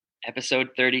Episode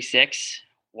 36.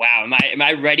 Wow, am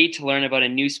I ready to learn about a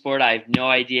new sport I have no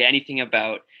idea anything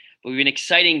about? But we have an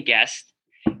exciting guest.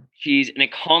 She's an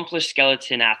accomplished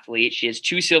skeleton athlete. She has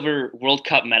two silver World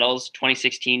Cup medals,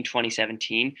 2016,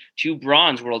 2017, two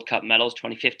bronze World Cup medals,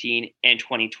 2015 and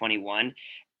 2021,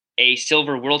 a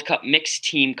silver World Cup mixed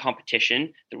team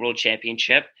competition, the World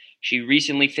Championship. She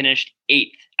recently finished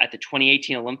 8th at the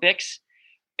 2018 Olympics.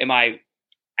 Am I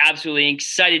absolutely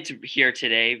excited to hear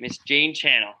today, Miss Jane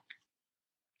Channel.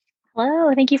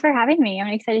 Hello, thank you for having me. I'm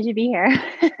excited to be here.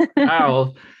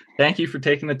 Well, thank you for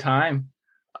taking the time.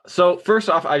 So first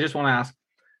off, I just want to ask,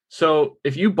 so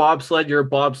if you bobsled, you're a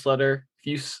bobsledder. If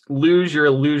you lose, you're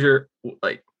a loser.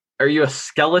 Like, are you a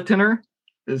skeletoner?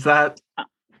 Is that?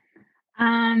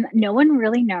 No one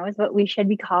really knows what we should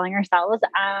be calling ourselves.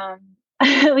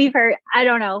 We've heard, I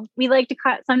don't know. We like to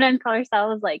sometimes call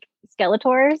ourselves like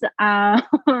Skeletors.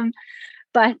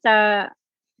 But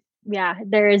yeah,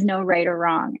 there is no right or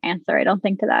wrong answer, I don't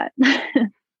think, to that.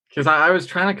 Because I was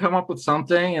trying to come up with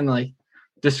something and like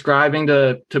describing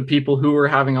to people who were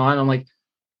having on. I'm like,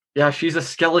 yeah, she's a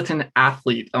skeleton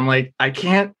athlete. I'm like, I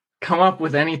can't come up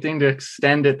with anything to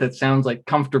extend it that sounds like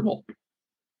comfortable.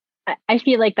 I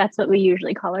feel like that's what we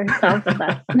usually call ourselves. So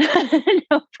that's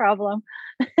no problem.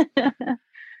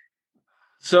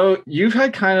 So you've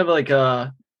had kind of like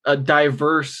a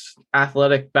diverse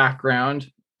athletic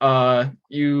background.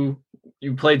 You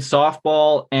played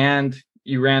softball and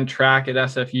you ran track at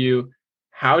SFU.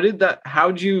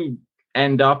 How'd you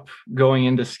end up going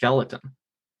into skeleton?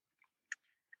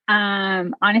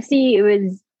 Honestly, it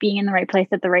was being in the right place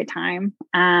at the right time.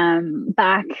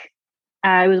 Back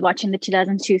I was watching the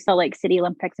 2002 Salt Lake City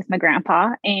Olympics with my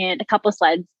grandpa, and a couple of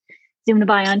sleds zoomed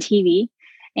by on TV,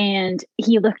 and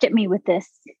he looked at me with this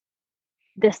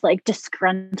like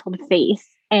disgruntled face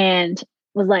and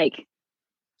was like,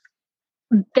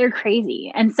 they're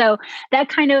crazy. And so that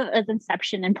kind of as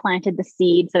inception and planted the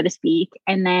seed, so to speak.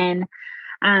 And then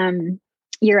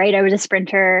you're right, I was a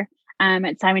sprinter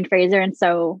at Simon Fraser. And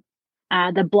so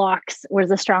the blocks was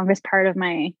the strongest part of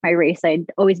my race.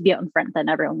 I'd always be out in front, then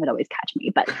everyone would always catch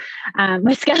me. But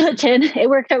with skeleton, it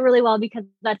worked out really well because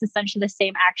that's essentially the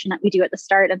same action that we do at the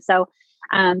start. And so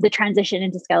the transition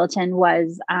into skeleton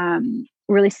was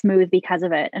really smooth because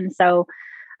of it. And so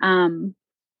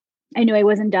I knew I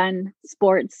wasn't done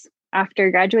sports after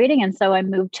graduating. And so I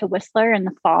moved to Whistler in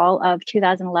the fall of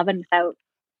 2011 without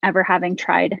ever having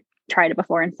tried it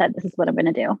before and said, this is what I'm going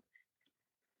to do.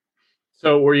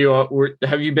 So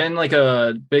have you been like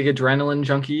a big adrenaline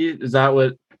junkie? Is that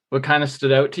what kind of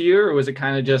stood out to you? Or was it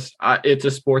kind of just, it's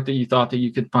a sport that you thought that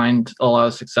you could find a lot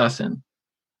of success in?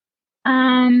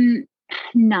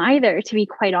 Neither, to be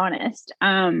quite honest.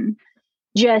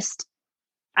 Just,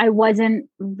 I wasn't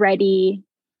ready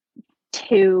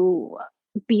to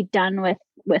be done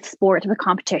with sport, with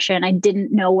competition. I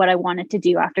didn't know what I wanted to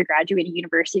do after graduating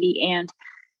university. And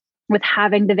with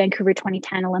having the Vancouver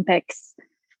 2010 Olympics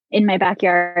in my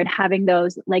backyard, having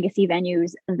those legacy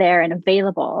venues there and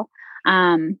available,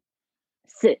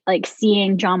 like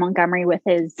seeing John Montgomery with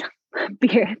his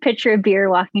pitcher of beer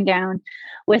walking down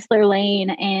Whistler Lane,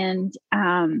 and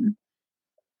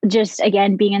just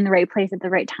again being in the right place at the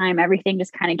right time, everything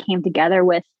just kind of came together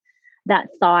with that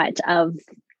thought of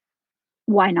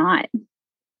why not.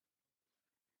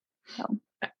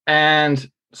 And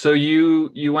so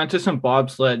you went to some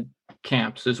bobsled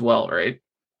camps as well, right?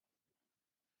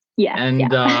 Yeah. And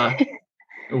yeah.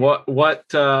 what was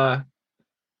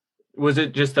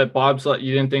it, just that bobsled,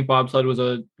 you didn't think bobsled was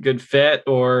a good fit?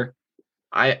 Or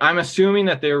I'm assuming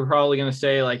that they were probably going to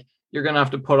say like, you're going to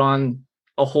have to put on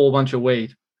a whole bunch of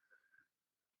weight.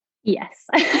 Yes.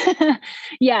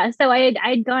 Yeah. So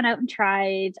I'd gone out and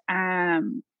tried,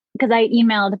 because I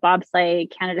emailed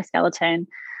Bobsleigh Canada Skeleton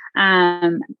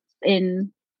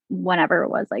in whenever it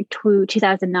was, like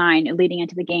 2009, leading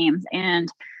into the games. And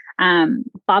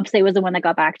Bobsleigh was the one that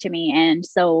got back to me. And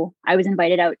so I was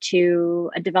invited out to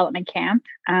a development camp.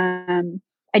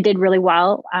 I did really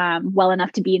well, well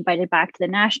enough to be invited back to the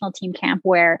national team camp,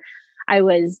 where I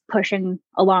was pushing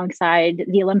alongside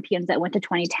the Olympians that went to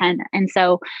 2010. And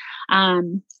so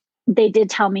they did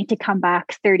tell me to come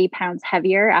back 30 pounds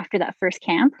heavier after that first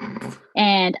camp.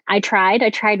 And I tried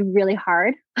really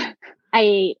hard. I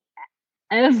ate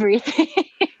everything,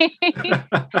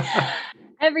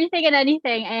 everything and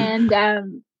anything. And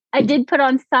I did put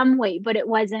on some weight, but it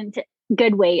wasn't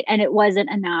good weight and it wasn't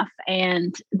enough.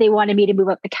 And they wanted me to move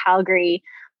up to Calgary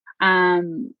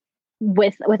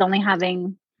with only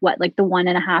having like the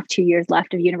 1.5, 2 years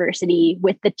left of university,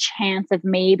 with the chance of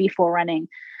maybe forerunning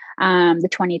the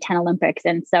 2010 Olympics.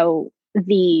 And so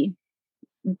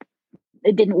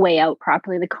it didn't weigh out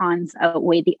properly. The cons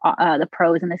outweighed the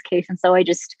pros in this case. And so I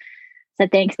just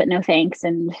said thanks, but no thanks,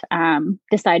 and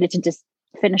decided to just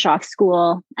finish off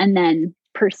school and then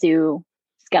pursue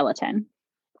skeleton.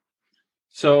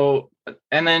 So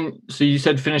you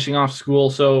said finishing off school.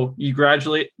 So you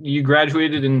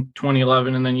graduated in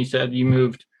 2011, and then you said you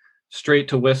moved straight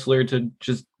to Whistler to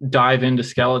just dive into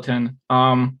skeleton.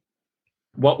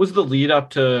 What was the lead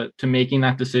up to making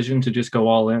that decision to just go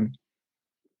all in?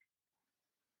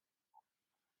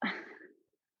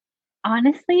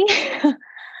 Honestly,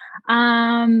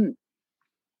 I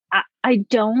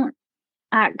don't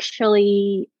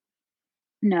actually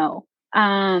know.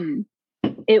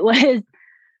 It was,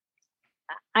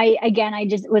 I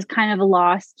just was kind of a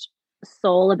lost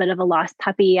soul, a bit of a lost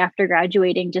puppy after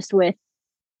graduating,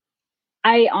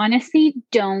 I honestly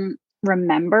don't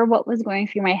remember what was going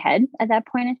through my head at that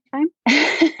point in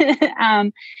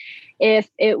time. If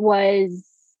it was,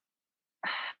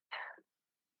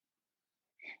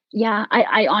 yeah,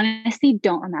 I honestly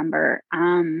don't remember.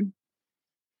 I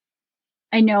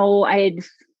know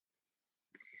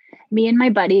me and my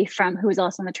buddy who was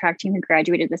also on the track team who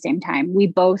graduated at the same time, we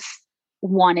both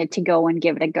wanted to go and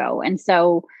give it a go. And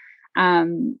so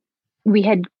we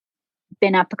had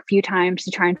been up a few times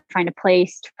to try and find a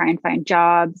place, to try and find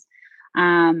jobs.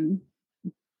 But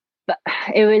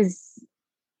it was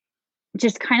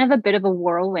just kind of a bit of a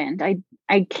whirlwind. I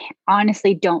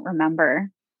honestly don't remember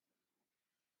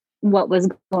what was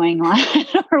going on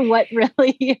or what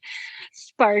really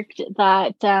sparked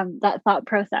that thought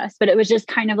process. But it was just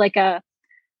kind of like I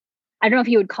don't know if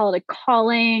you would call it a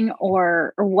calling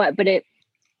or what, but it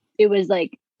was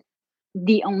like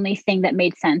the only thing that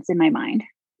made sense in my mind.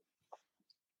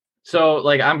 So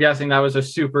like, I'm guessing that was a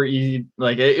super easy,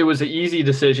 like it was an easy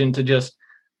decision to just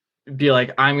be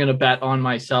like, I'm going to bet on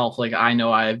myself. Like, I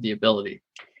know I have the ability.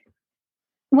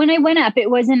 When I went up, it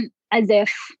wasn't as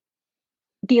if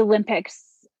the Olympics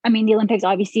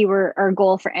obviously were our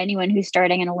goal for anyone who's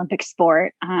starting an Olympic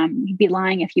sport. You'd be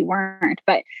lying if you weren't,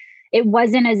 but it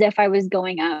wasn't as if I was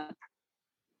going up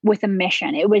with a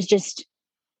mission. It was just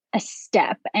a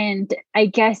step. And I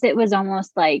guess it was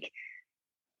almost like,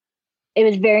 it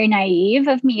was very naive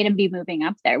of me to be moving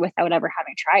up there without ever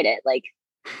having tried it. Like,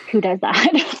 who does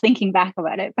that? Thinking back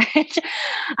about it. But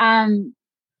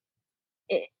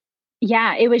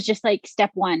it was just like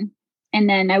step one. And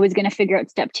then I was going to figure out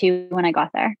step two when I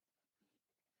got there.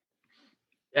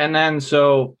 And then,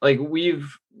 so like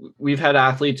we've had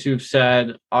athletes who've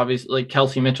said, obviously, like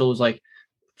Kelsey Mitchell was like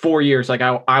 4 years, like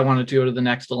I wanted to go to the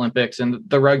next Olympics. And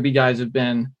the rugby guys have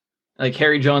been like,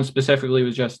 Harry Jones specifically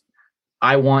was just,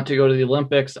 I want to go to the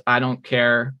Olympics. I don't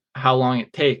care how long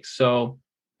it takes. So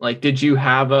like, did you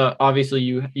have obviously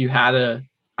you had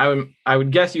I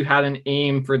would guess you had an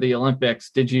aim for the Olympics.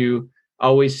 Did you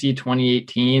always see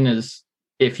 2018 as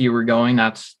if you were going,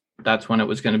 that's when it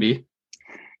was going to be?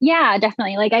 Yeah,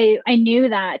 definitely. Like I knew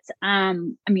that,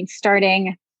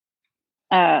 starting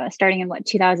in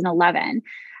 2011,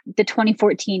 the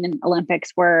 2014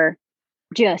 Olympics were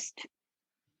just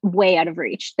way out of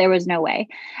reach. There was no way.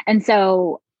 And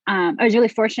so I was really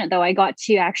fortunate, though. I got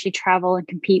to actually travel and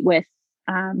compete with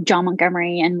John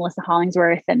Montgomery and Melissa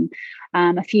Hollingsworth and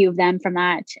a few of them from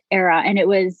that era. And it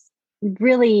was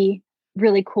really,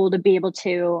 really cool to be able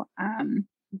to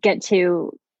get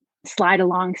to slide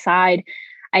alongside,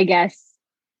 I guess,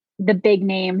 the big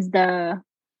names, my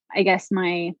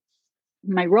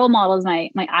role models,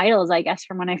 my idols, I guess,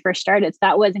 from when I first started. So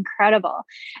that was incredible.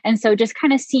 And so just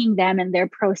kind of seeing them and their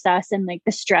process and like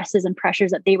the stresses and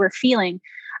pressures that they were feeling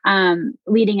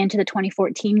leading into the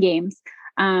 2014 games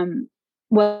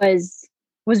was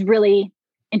really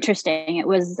interesting. It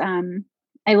was,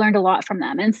 I learned a lot from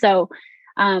them. And so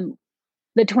the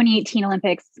 2018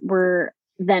 Olympics were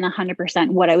then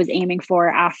 100% what I was aiming for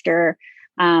after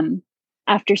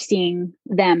seeing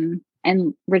them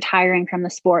and retiring from the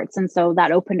sports. And so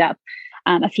that opened up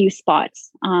a few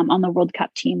spots on the World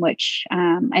Cup team, which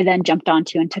I then jumped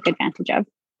onto and took advantage of.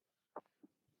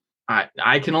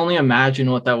 I can only imagine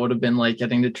what that would have been like,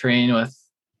 getting to train with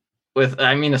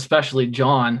especially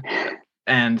John.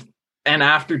 And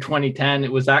after 2010,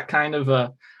 it was that kind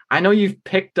of I know you've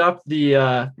picked up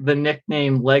the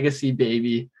nickname Legacy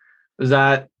Baby. Was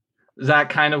that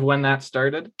kind of when that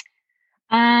started?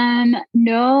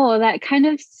 No, that kind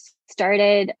of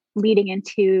started leading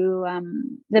into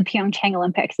the Pyeongchang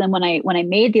Olympics. Then when I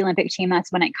made the Olympic team,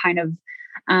 that's when it kind of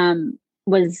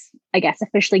was, I guess,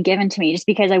 officially given to me, just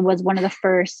because I was one of the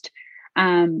first,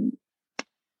 I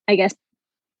guess,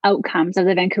 outcomes of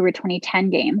the Vancouver 2010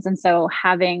 games. And so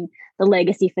having the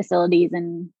legacy facilities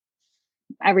and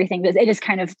everything, it just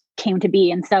kind of came to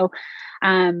be. And so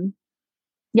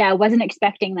yeah, I wasn't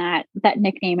expecting that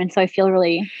nickname. And so I feel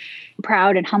really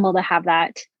proud and humble to have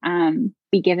that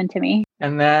be given to me.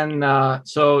 And then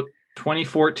so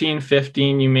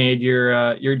 2014-15, you made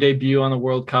your debut on the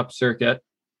World Cup circuit.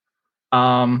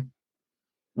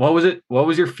 What was it? What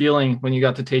was your feeling when you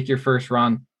got to take your first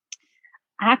run?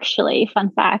 Actually,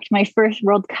 fun fact, my first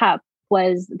World Cup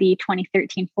was the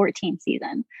 2013-14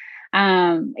 season.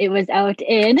 It was out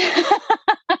in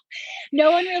no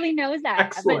one really knows that.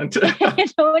 Excellent.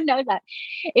 No one knows that.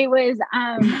 It was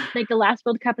like the last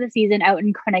World Cup of the season out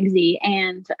in Königssee,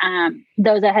 and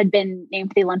those that had been named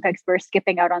to the Olympics were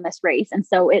skipping out on this race. And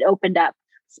so it opened up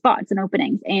spots and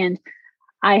openings. And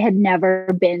I had never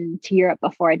been to Europe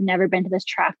before. I'd never been to this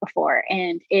track before.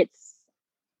 And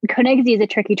Königssee is a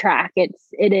tricky track. It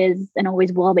is and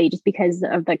always will be, just because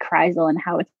of the Kreisel and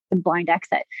how it's a blind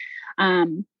exit.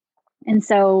 And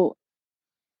so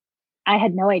I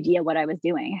had no idea what I was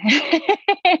doing,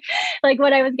 like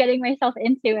what I was getting myself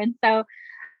into. And so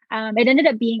it ended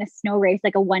up being a snow race,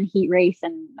 like a one heat race.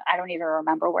 And I don't even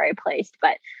remember where I placed,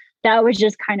 but that was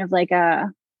just kind of like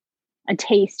a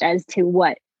taste as to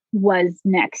what was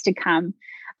next to come.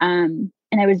 And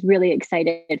I was really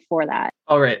excited for that.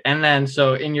 All right. And then,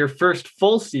 so in your first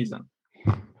full season,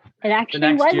 it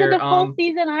actually wasn't a full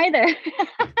season either.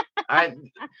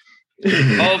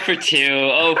 0 for 2.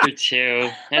 0 for 2.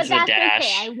 That's a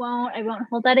dash. Okay. I won't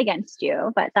hold that against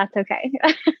you, but that's okay.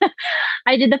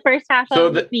 I did the first half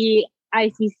of the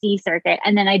ICC circuit,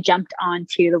 and then I jumped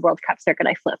onto the World Cup circuit.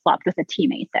 I flip-flopped with a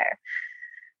teammate there.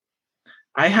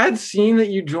 I had seen that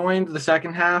you joined the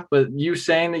second half, but you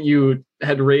saying that you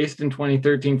had raced in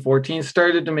 2013-14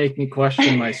 started to make me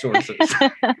question my sources.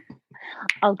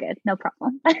 All good. No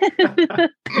problem.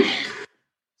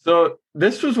 So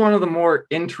this was one of the more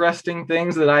interesting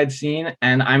things that I'd seen,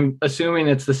 and I'm assuming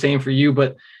it's the same for you,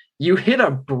 but you hit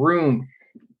a broom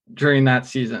during that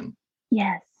season.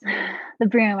 Yes, the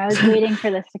broom. I was waiting for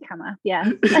this to come up.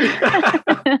 Yeah.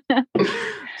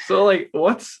 So like,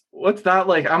 what's that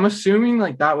like? I'm assuming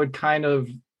like that would kind of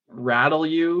rattle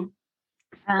you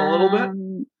a little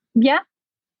bit. Yeah.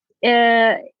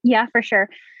 Yeah, for sure.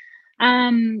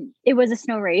 It was a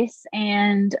snow race,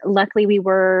 and luckily we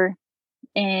were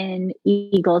in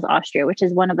Igls, Austria, which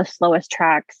is one of the slowest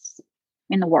tracks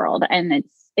in the world. And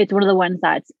it's one of the ones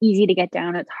that's easy to get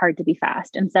down. It's hard to be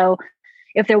fast. And so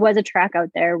if there was a track out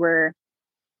there where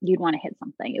you'd want to hit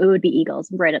something, it would be Igls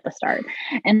right at the start.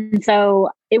 And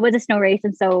so it was a snow race.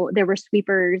 And so there were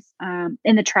sweepers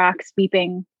in the track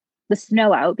sweeping the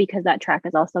snow out, because that track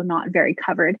is also not very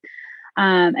covered.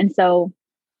 And so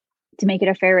to make it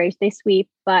a fair race, they sweep.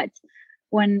 But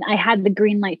when I had the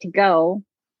green light to go,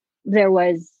 there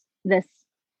was this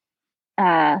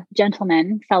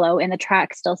fellow in the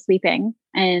track still sweeping,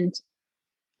 and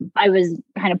I was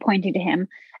kind of pointing to him,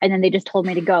 and then they just told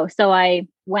me to go. So I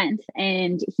went,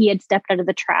 and he had stepped out of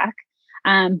the track.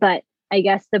 But I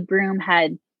guess the broom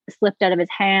had slipped out of his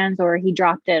hands, or he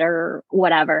dropped it or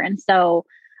whatever. And so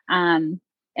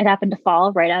it happened to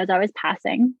fall right as I was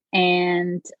passing,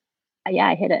 and yeah,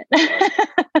 I hit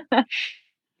it.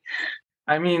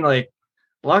 I mean, like,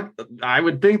 luck. I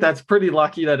would think that's pretty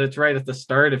lucky that it's right at the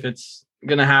start, if it's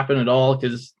going to happen at all,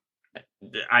 because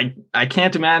I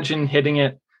can't imagine hitting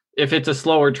it if it's a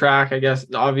slower track. I guess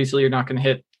obviously you're not going to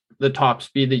hit the top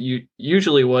speed that you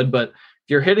usually would, but if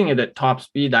you're hitting it at top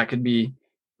speed, that could be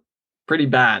pretty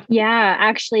bad. Yeah,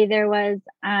 actually there was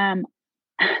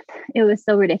it was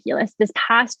so ridiculous. This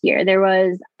past year there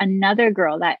was another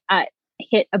girl that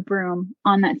hit a broom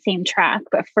on that same track,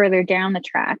 but further down the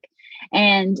track.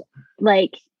 And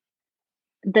like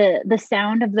the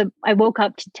sound of I woke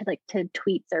up to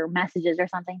tweets or messages or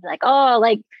something like, oh,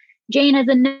 like Jane is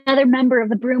another member of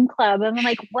the broom club. And I'm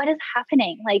like, what is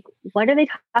happening? Like, what are they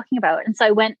talking about? And so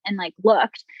I went and like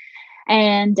looked,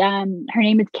 and her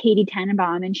name is Katie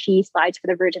Tannenbaum, and she slides for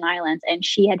the Virgin Islands, and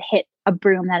she had hit a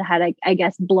broom that had, I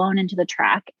guess, blown into the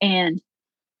track. And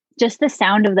just the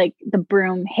sound of like the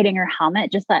broom hitting her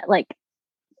helmet, just that like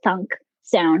thunk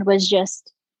sound was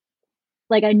just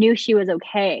like, I knew she was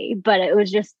okay, but it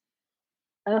was just,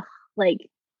 like,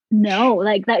 no,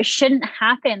 like that shouldn't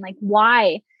happen. Like,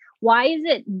 why is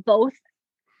it both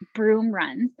broom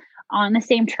runs on the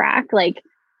same track? Like,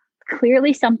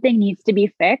 clearly something needs to be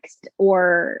fixed,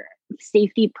 or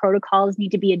safety protocols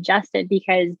need to be adjusted,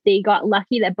 because they got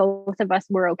lucky that both of us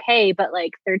were okay. But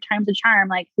like, third time's a charm.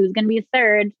 Like, who's going to be a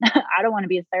third? I don't want to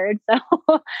be a third.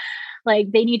 So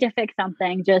like, they need to fix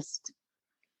something, just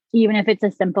even if it's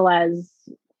as simple as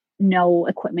no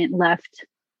equipment left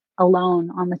alone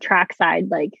on the track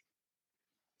side, like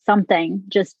something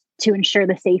just to ensure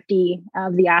the safety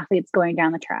of the athletes going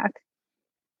down the track.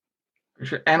 For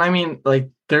sure. And I mean,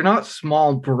 like, they're not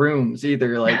small brooms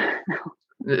either. Like,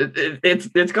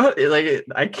 it's got like,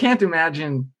 I can't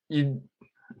imagine you.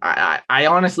 I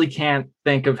honestly can't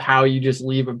think of how you just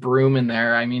leave a broom in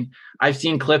there. I mean, I've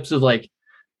seen clips of like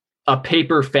a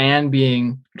paper fan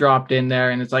being dropped in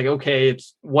there, and it's like, okay,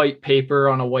 it's white paper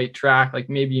on a white track. Like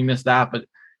maybe you missed that, but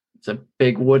it's a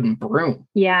big wooden broom.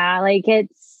 Yeah, like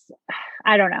it's,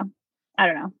 I don't know.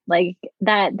 Like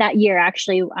that year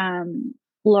actually,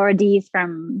 Laura Dees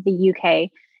from the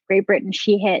UK, Great Britain,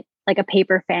 she hit like a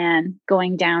paper fan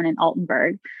going down in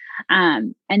Altenburg.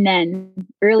 And then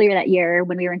earlier that year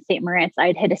when we were in St. Moritz,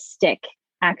 I'd hit a stick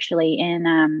actually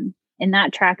in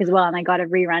that track as well. And I got a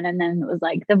rerun, and then it was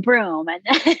like the broom. And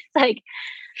it's like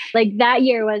that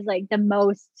year was like the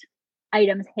most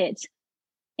items hit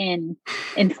in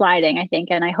sliding, I think.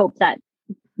 And I hope that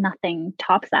nothing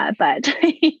tops that, but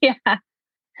yeah.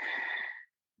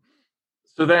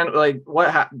 So then, like,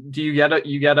 do you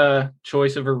get a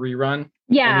choice of a rerun?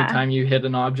 Yeah. Anytime you hit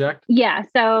an object. Yeah.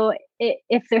 So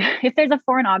if there's a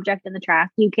foreign object in the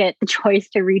track, you get the choice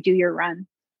to redo your run.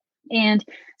 And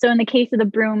so in the case of the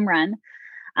broom run,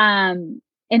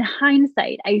 in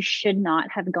hindsight, I should not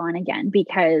have gone again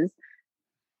because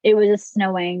it was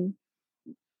snowing.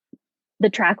 The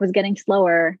track was getting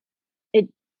slower.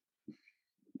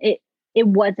 It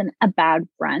wasn't a bad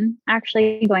run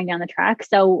actually going down the track.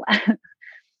 So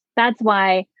that's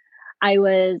why I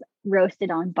was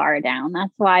roasted on Bar Down.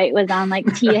 That's why it was on like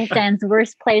TSN's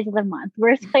worst plays of the month,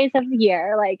 worst plays of the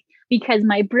year, like because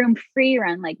my broom free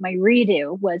run, like my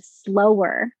redo, was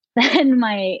slower than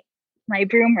my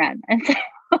broom run. And so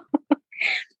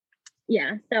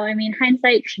yeah, so I mean,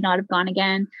 hindsight, should not have gone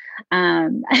again.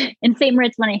 In St.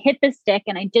 Moritz, when I hit the stick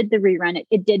and I did the rerun,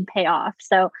 it did pay off.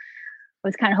 So I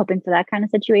was kind of hoping for that kind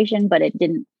of situation, but it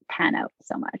didn't pan out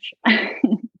so much.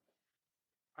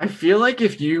 I feel like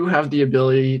if you have the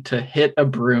ability to hit a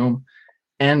broom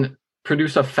and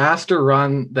produce a faster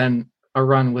run than a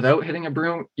run without hitting a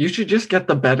broom, you should just get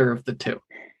the better of the two.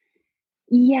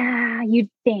 Yeah, you'd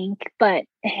think, but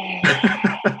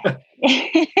I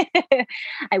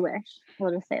wish.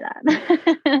 We'll just say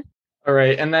that. All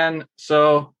right. And then,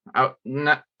 so I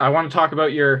want to talk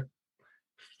about your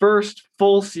first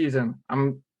full season.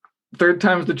 Third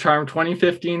time's the charm,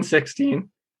 2015-16.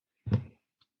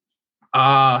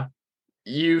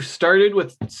 You started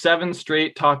with 7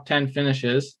 straight top 10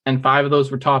 finishes, and 5 of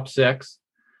those were top 6.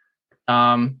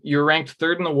 You were ranked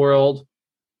 3rd in the world,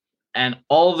 and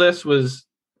all this was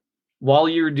while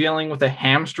you were dealing with a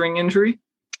hamstring injury.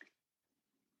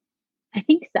 I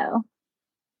think so.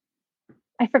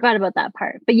 I forgot about that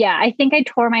part, but yeah, I think I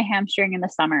tore my hamstring in the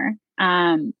summer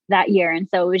that year, and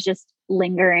so it was just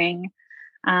lingering.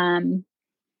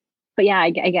 But yeah, I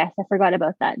guess I forgot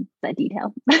about that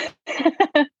detail.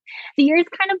 The years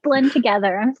kind of blend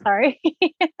together. I'm sorry.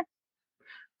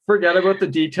 Forget about the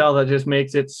detail that just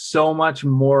makes it so much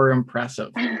more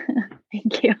impressive.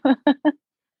 Thank you.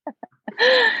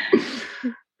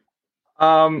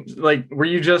 Like, were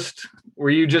you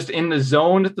just in the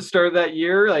zone at the start of that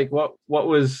year? Like, what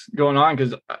was going on?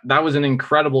 Because that was an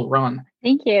incredible run.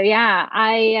 Thank you. Yeah,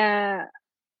 I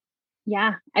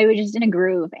was just in a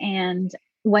groove, and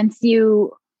once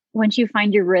you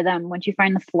find your rhythm, once you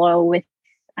find the flow with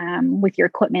your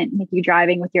equipment, with you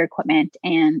driving with your equipment,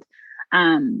 and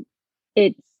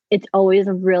it's always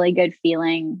a really good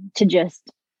feeling to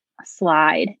just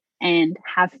slide and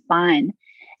have fun.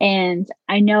 And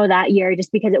I know that year,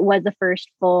 just because it was the first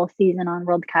full season on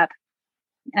World Cup,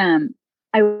 I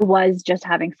was just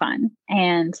having fun,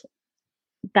 and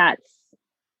that's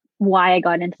why I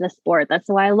got into the sport. That's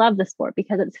why I love the sport,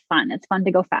 because it's fun. It's fun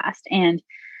to go fast. And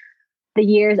the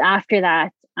years after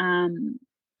that,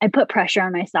 I put pressure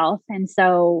on myself. And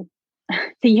so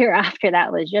the year after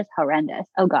that was just horrendous.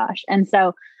 Oh gosh. And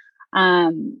so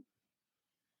I'm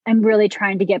really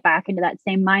trying to get back into that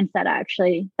same mindset.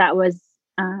 Actually, that was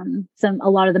a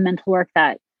lot of the mental work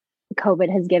that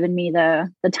COVID has given me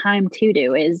the time to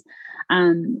do, is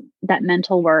that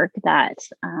mental work, that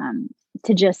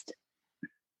to just,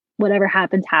 whatever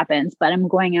happens, but I'm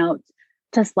going out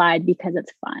to slide because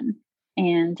it's fun.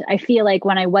 And I feel like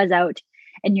when I was out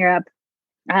in Europe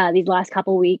these last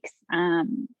couple of weeks,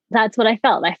 that's what I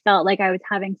felt. I felt like I was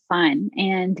having fun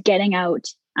and getting out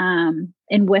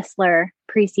in Whistler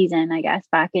preseason, I guess,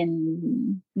 back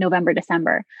in November,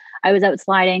 December. I was out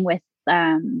sliding with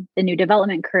the new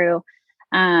development crew,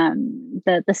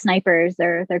 the snipers,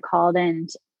 they're called. And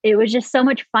it was just so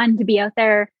much fun to be out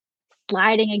there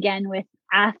sliding again with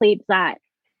athletes that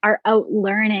are out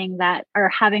learning, that are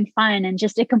having fun, and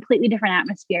just a completely different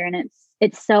atmosphere. And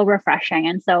it's so refreshing.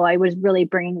 And so I was really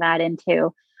bringing that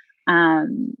into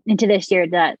into this year,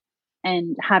 that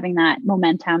and having that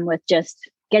momentum with just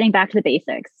getting back to the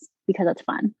basics because it's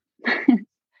fun.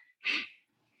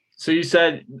 So you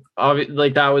said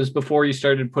like that was before you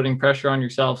started putting pressure on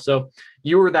yourself. So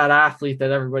you were that athlete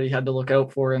that everybody had to look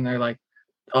out for, and they're like,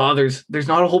 oh, there's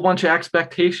not a whole bunch of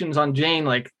expectations on Jane.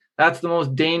 Like that's the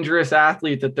most dangerous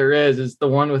athlete that there is the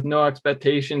one with no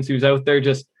expectations, who's out there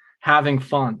just having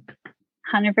fun.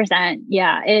 100%.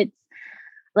 Yeah. It's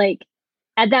like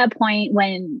at that point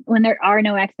when there are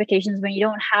no expectations, when you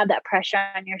don't have that pressure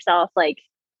on yourself, like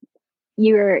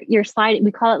you're sliding,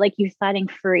 we call it like you're sliding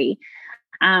free.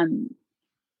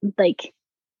 Like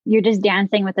you're just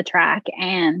dancing with the track,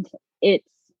 and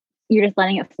you're just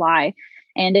letting it fly.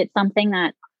 And it's something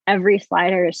that every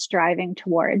slider is striving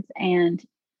towards. And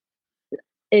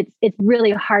it's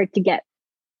really hard to get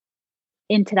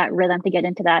into that rhythm, to get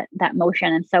into that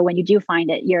motion. And so when you do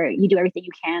find it, you do everything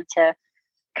you can to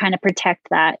kind of protect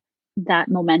that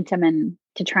momentum and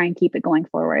to try and keep it going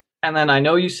forward. And then I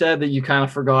know you said that you kind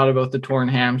of forgot about the torn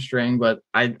hamstring, but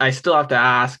I still have to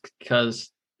ask, because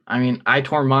I mean, I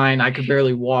tore mine. I could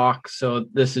barely walk. So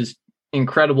this is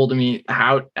incredible to me.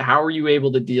 How are you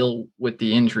able to deal with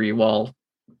the injury while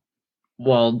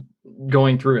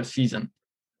going through a season?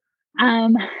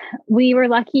 We were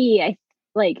lucky. I'm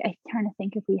trying to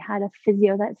think if we had a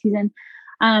physio that season.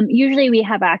 Usually we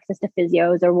have access to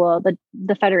physios, or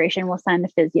the federation will send a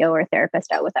physio or a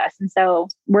therapist out with us. And so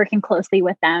working closely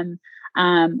with them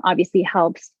obviously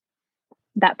helps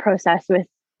that process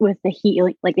with the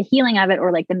healing of it,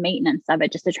 or like the maintenance of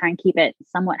it, just to try and keep it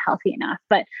somewhat healthy enough.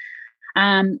 But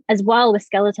as well with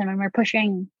skeleton, when we're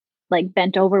pushing like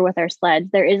bent over with our sleds,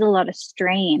 there is a lot of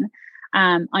strain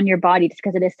on your body, just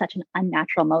because it is such an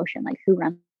unnatural motion. Like who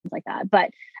runs like that? But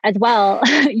as well,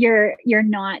 you're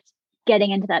not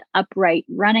getting into that upright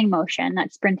running motion,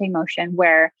 that sprinting motion,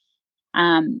 where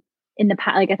in the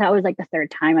past, like I thought it was like the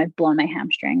third time I've blown my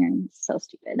hamstring, and it's so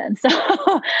stupid. And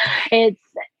so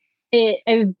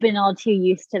I've been all too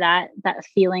used to that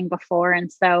feeling before.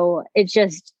 And so it's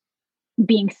just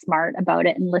being smart about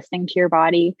it and listening to your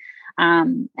body,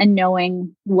 and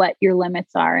knowing what your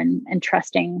limits are, and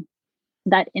trusting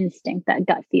that instinct, that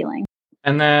gut feeling.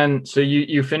 And then, so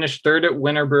you finished third at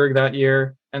Winterberg that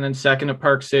year, and then second at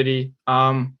Park City.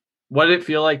 What did it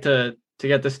feel like to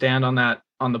get to stand on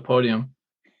the podium?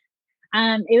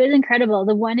 It was incredible.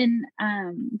 The one in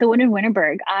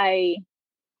Winterberg, I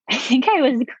think I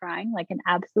was crying like an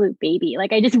absolute baby.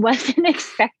 Like I just wasn't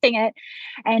expecting it,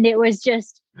 and it was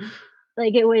just so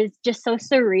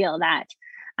surreal that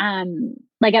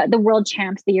like at the world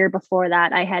champs the year before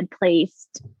that, I had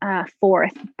placed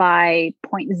fourth by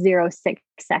 0.06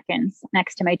 seconds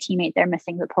next to my teammate there,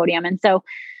 missing the podium. And so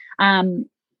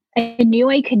I knew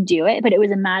I could do it, but it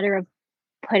was a matter of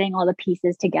putting all the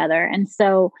pieces together. And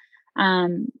so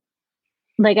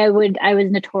like I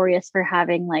was notorious for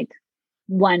having like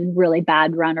one really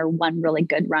bad run or one really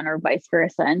good run, or vice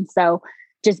versa. And so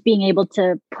just being able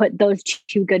to put those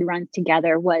two good runs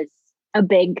together was a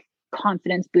big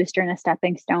confidence booster and a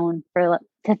stepping stone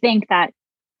to think that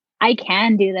I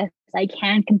can do this. I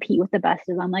can compete with the best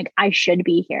of them. Like I should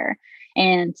be here.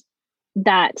 And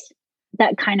that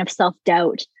kind of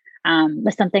self-doubt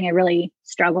was something I really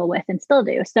struggle with and still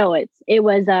do. So it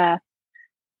was a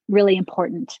really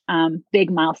important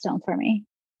big milestone for me.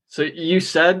 So you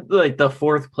said like the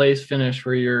fourth place finish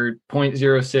for your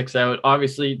 0.06 out,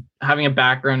 obviously having a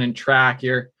background in track,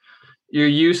 you're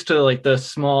used to like the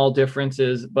small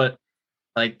differences, but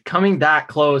like coming that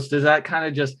close, does that kind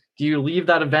of do you leave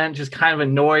that event just kind of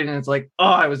annoyed, and it's like, oh,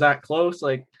 I was that close?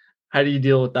 Like, how do you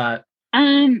deal with that?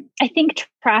 I think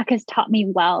track has taught me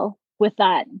well with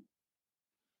that.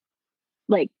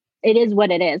 Like, it is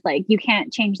what it is. Like, you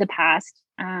can't change the past.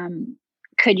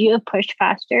 Could you have pushed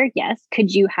faster? Yes.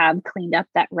 Could you have cleaned up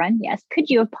that run? Yes. Could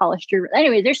you have polished your,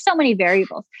 anyway, there's so many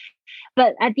variables,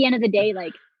 but at the end of the day,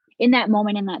 like in that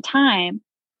moment, in that time,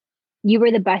 you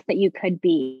were the best that you could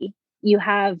be.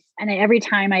 And every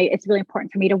time it's really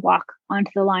important for me to walk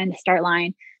onto the start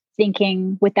line,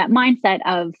 thinking with that mindset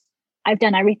of, I've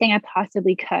done everything I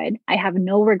possibly could. I have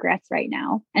no regrets right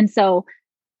now. And so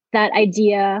that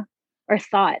idea or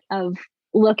thought of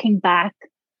looking back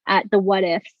at the what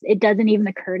ifs, it doesn't even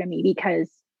occur to me, because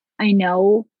I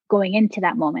know going into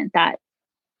that moment that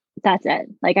that's it.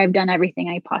 Like I've done everything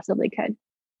I possibly could.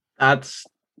 That's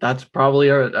probably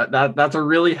that's a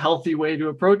really healthy way to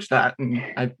approach that.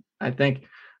 And I think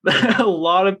a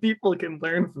lot of people can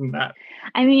learn from that.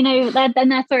 I mean,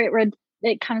 that's where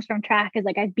it comes from. Track is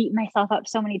like, I've beaten myself up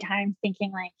so many times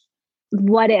thinking like,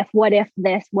 what if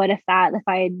this, what if that, if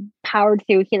I had powered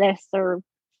through this or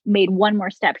made one more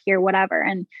step here, whatever.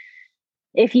 And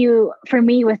for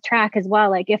me with track as well,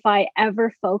 like if I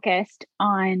ever focused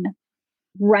on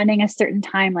running a certain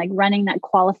time, like running that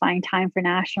qualifying time for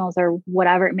nationals or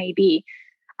whatever it may be,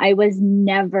 I was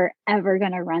never, ever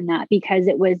going to run that because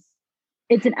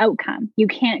it's an outcome. You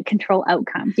can't control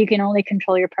outcomes. You can only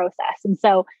control your process. And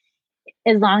so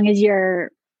as long as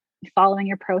you're following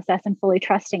your process and fully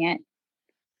trusting it,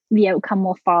 the outcome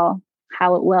will fall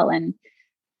how it will. And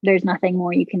there's nothing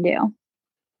more you can do.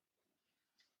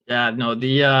 Yeah, no,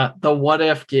 the what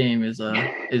if game is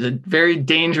a very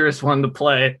dangerous one to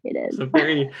play. It is. It's a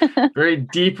very, very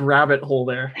deep rabbit hole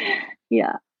there.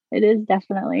 Yeah, it is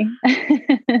definitely.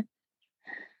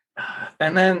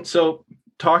 And then, so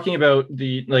talking about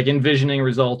the like envisioning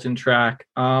results in track,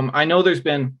 I know there's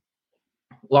been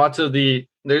lots of there's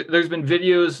been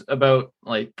videos about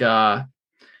like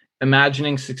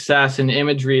imagining success and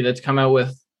imagery that's come out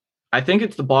with, I think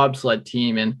it's the bobsled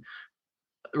team, and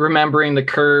remembering the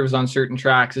curves on certain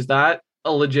tracks. Is that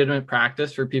a legitimate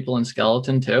practice for people in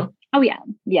skeleton too? Oh yeah.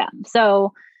 Yeah.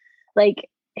 So like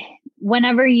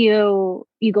whenever you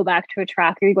go back to a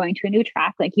track or you're going to a new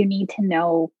track, like you need to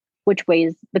know which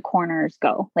ways the corners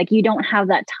go. Like you don't have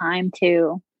that time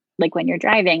to, like when you're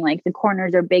driving, like the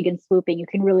corners are big and swooping, you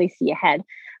can really see ahead.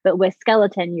 But with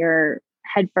skeleton, you're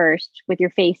head first with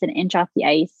your face an inch off the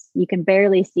ice. You can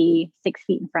barely see 6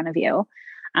 feet in front of you.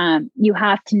 You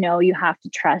have to know, you have to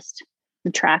trust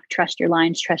the track, trust your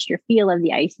lines, trust your feel of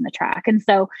the ice and the track. And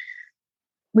so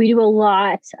we do a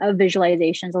lot of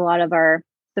visualizations, a lot of the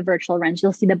virtual runs.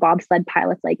 You'll see the bobsled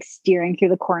pilots like steering through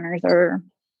the corners or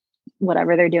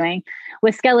whatever they're doing.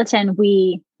 With skeleton,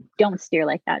 we don't steer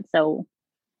like that. So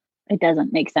it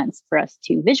doesn't make sense for us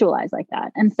to visualize like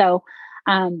that. And so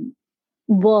I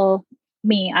will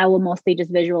mostly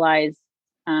just visualize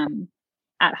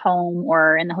at home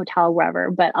or in the hotel,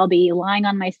 wherever, but I'll be lying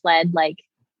on my sled like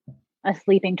a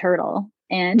sleeping turtle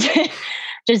and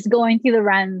just going through the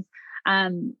runs,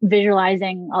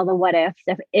 visualizing all the what ifs.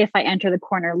 If I enter the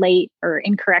corner late or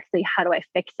incorrectly, how do I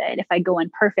fix it? If I go in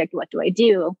perfect, what do I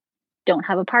do? Don't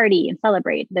have a party and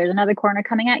celebrate. There's another corner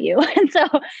coming at you. And so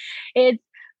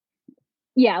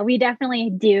we definitely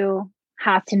do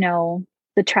have to know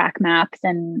the track maps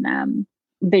and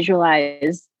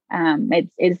visualize.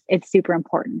 It's super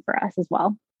important for us as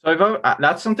well. So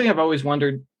that's something I've always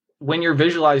wondered. When you're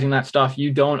visualizing that stuff,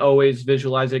 you don't always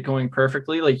visualize it going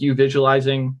perfectly. Like you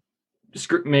visualizing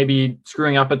maybe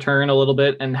screwing up a turn a little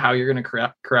bit and how you're going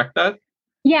to correct that.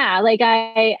 Yeah. Like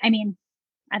I mean,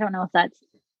 I don't know if that's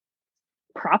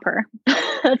proper.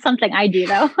 That's something I do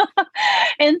though.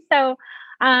 And so,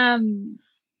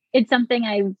 it's something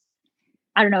I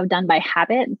don't know, done by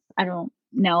habit. I don't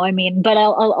know. I mean, but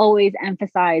I'll always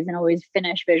emphasize and always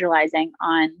finish visualizing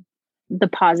on the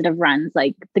positive runs,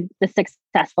 like the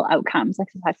successful outcomes,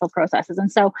 like successful processes. And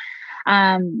so,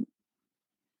 I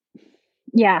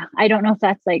don't know if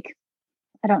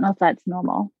that's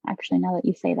normal, actually, now that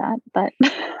you say that, but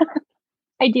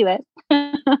I do it.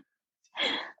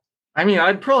 I mean,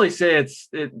 I'd probably say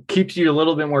it keeps you a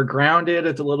little bit more grounded.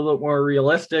 It's a little bit more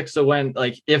realistic. So when,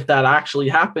 like, if that actually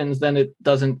happens, then it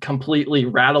doesn't completely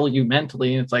rattle you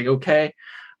mentally. And it's like, okay,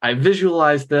 I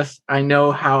visualized this. I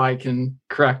know how I can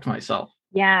correct myself.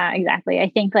 Yeah, exactly. I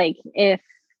think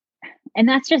and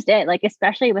that's just it, like,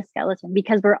 especially with skeleton,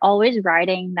 because we're always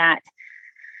riding that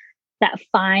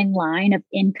fine line of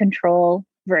in control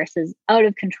versus out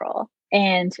of control.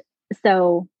 And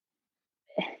so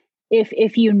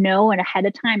if you know and ahead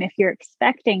of time, if you're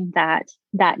expecting that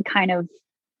kind of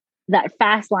that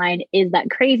fast line is that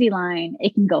crazy line,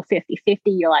 it can go 50-50.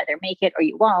 You'll either make it or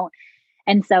you won't.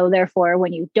 And so therefore,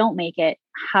 when you don't make it,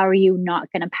 how are you not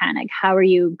going to panic? How are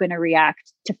you going to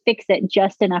react to fix it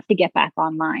just enough to get back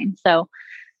online? So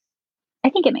I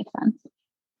think it makes sense.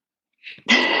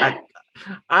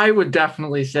 I would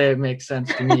definitely say it makes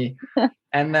sense to me.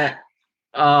 And that,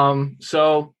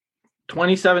 so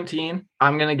 2017,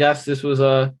 I'm going to guess this was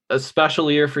a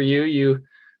special year for you. You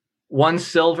won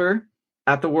silver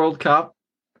at the World Cup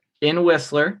in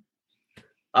Whistler.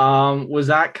 Was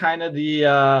that kind of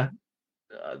the,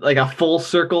 like a full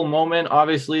circle moment?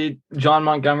 Obviously, John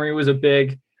Montgomery was a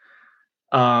big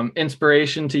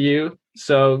inspiration to you.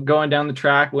 So going down the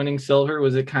track, winning silver,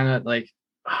 was it kind of like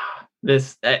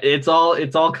it's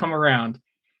all come around?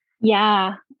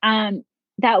 Yeah.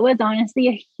 That was honestly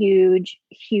a huge,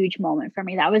 huge moment for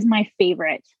me. That was my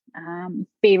favorite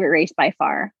race by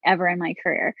far ever in my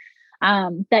career.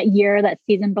 That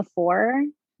season before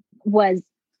was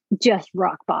just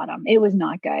rock bottom. It was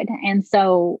not good. And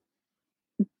so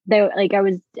I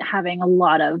was having a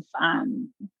lot of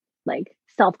like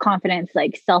self-confidence,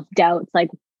 like self-doubts, like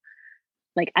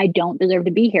I don't deserve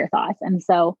to be here thoughts. And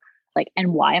so like,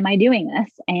 and why am I doing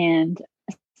this? And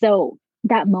so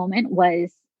that moment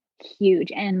was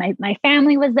huge. And my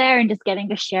family was there, and just getting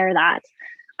to share that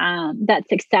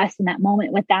success in that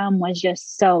moment with them was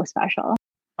just so special.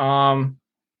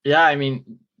 Yeah, I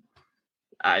mean,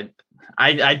 I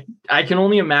can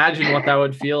only imagine what that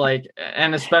would feel like,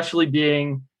 and especially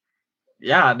being,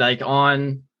 yeah, like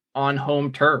on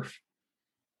home turf.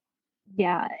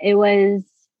 Yeah, it was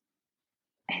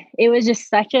just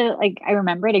such a, like, I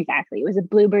remember it exactly. It was a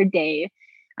Bluebird day.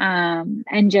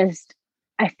 And just,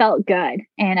 I felt good,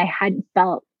 and I hadn't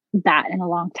felt that in a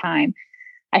long time.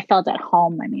 I felt at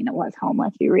home. I mean, it was home,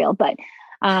 let's be real, but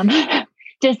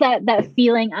just that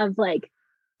feeling of like,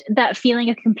 that feeling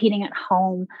of competing at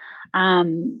home.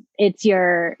 It's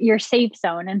your safe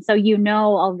zone. And so,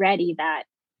 already that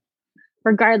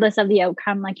regardless of the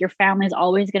outcome, like, your family's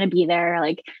always going to be there.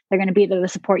 Like, they're going to be there to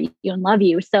support you and love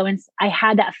you. So I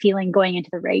had that feeling going into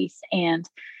the race, and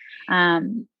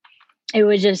it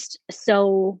was just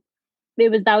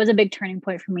that was a big turning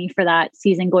point for me for that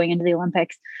season going into the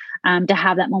Olympics, to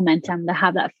have that momentum, to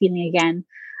have that feeling again,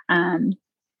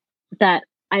 that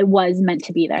I was meant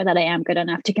to be there, that I am good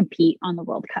enough to compete on the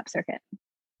World Cup circuit.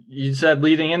 You said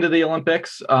leading into the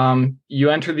Olympics, you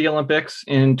entered the Olympics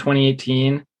in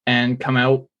 2018 and come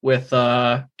out with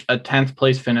a 10th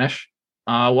place finish.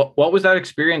 What was that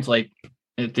experience like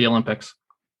at the Olympics?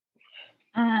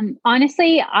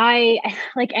 Honestly, I,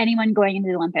 like anyone going into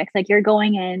the Olympics, like, you're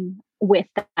going in with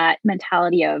that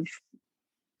mentality of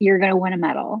you're going to win a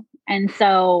medal. And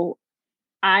so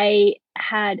I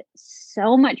had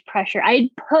so much pressure.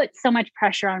 I put so much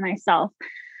pressure on myself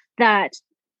that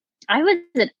I was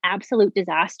an absolute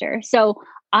disaster. So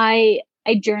I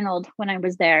journaled when I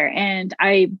was there, and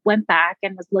I went back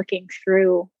and was looking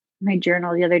through my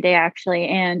journal the other day, actually.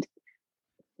 And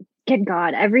good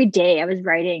God, every day I was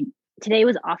writing, today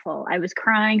was awful. I was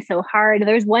crying so hard.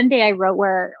 There was one day I wrote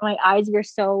where my eyes were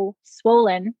so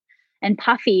swollen and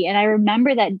puffy. And I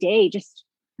remember that day, just,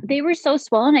 they were so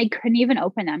swollen, I couldn't even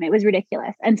open them. It was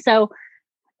ridiculous. And so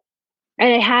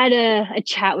I had a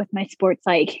chat with my sports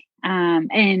psych,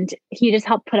 and he just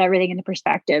helped put everything into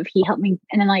perspective. He helped me.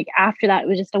 And then, like, after that, it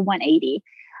was just a 180.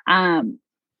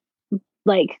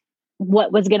 Like,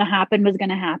 what was going to happen was going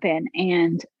to happen.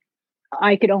 And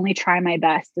I could only try my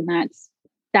best. And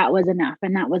that was enough.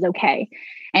 And that was okay.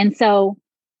 And so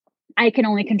I can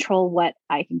only control what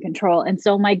I can control. And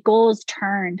so my goals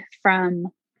turned from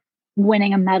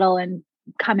winning a medal and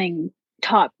coming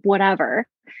top whatever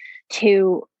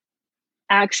to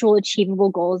actual achievable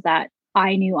goals that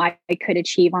I knew I could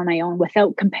achieve on my own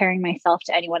without comparing myself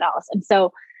to anyone else. And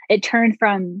so it turned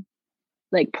from,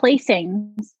 like,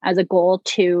 placings as a goal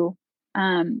to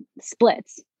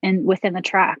splits and within the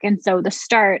track. And so the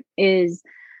start is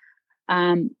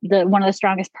the one of the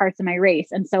strongest parts of my race.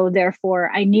 And so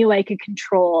therefore I knew I could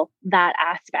control that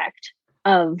aspect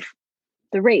of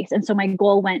the race. And so my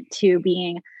goal went to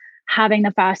having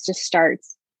the fastest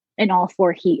starts in all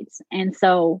 4 heats. And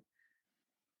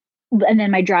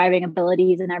then my driving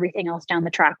abilities and everything else down the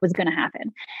track was going to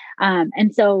happen.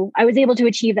 And so I was able to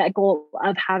achieve that goal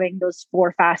of having those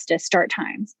 4 fastest start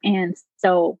times. And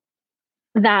so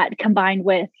that, combined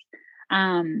with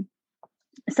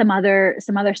some other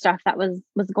stuff that was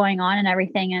going on and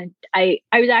everything. And I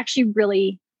was actually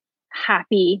really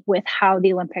happy with how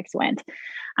the Olympics went.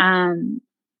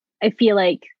 I feel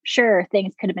like, sure,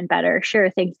 things could have been better. Sure,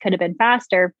 things could have been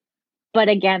faster. But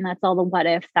again, that's all the what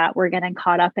if that we're getting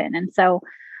caught up in. And so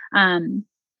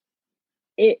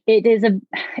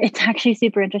it's actually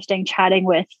super interesting chatting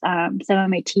with some of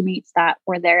my teammates that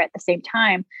were there at the same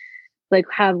time, like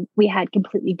how we had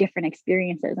completely different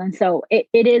experiences. And so it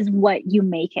is what you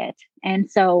make it.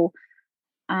 And so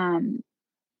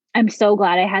I'm so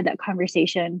glad I had that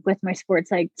conversation with my sports,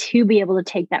 like, to be able to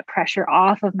take that pressure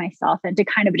off of myself and to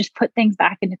kind of just put things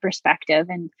back into perspective.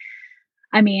 And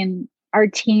I mean, our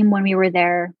team, when we were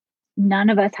there, none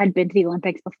of us had been to the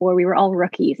Olympics before. We were all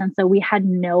rookies. And so we had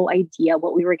no idea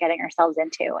what we were getting ourselves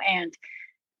into. And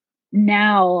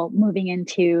now moving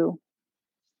into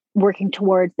working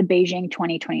towards the Beijing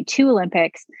 2022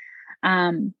 Olympics,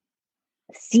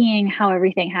 seeing how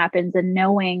everything happens and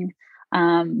knowing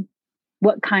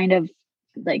what kind of,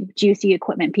 like, juicy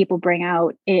equipment people bring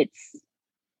out,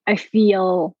 I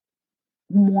feel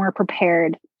more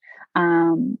prepared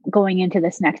going into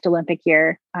this next Olympic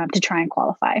year to try and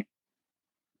qualify.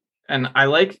 And I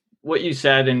like what you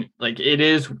said, and, like, it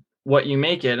is what you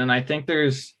make it. And I think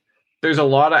there's a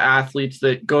lot of athletes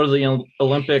that go to the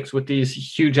Olympics with these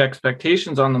huge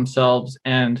expectations on themselves,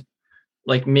 and,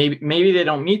 like, maybe they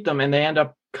don't meet them, and they end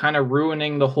up kind of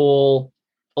ruining the whole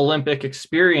Olympic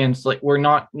experience, like we're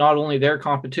not only their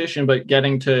competition, but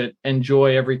getting to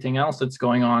enjoy everything else that's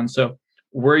going on. So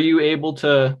were you able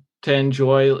to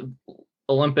enjoy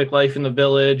Olympic life in the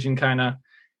village and kind of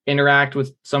interact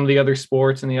with some of the other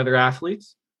sports and the other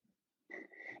athletes?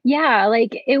 Yeah,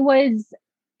 like it was,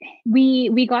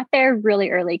 we got there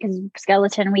really early because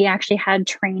skeleton, we actually had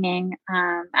training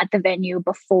at the venue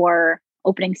before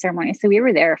opening ceremony. So we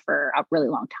were there for a really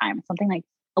long time, something like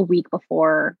a week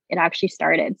before it actually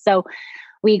started. So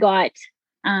we got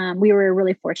we were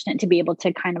really fortunate to be able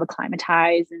to kind of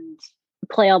acclimatize and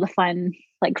play all the fun,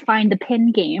 like find the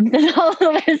pin games and all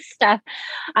of this stuff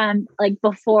like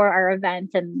before our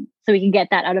event, and so we can get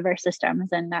that out of our systems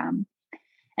and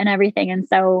everything. And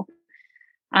so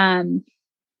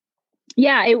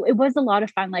yeah, it was a lot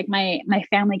of fun. Like my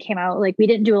family came out, like we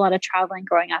didn't do a lot of traveling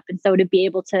growing up, and so to be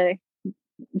able to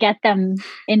get them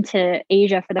into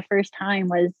Asia for the first time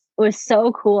was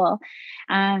so cool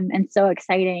and so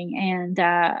exciting. And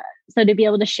so to be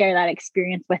able to share that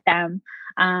experience with them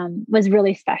was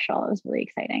really special. It was really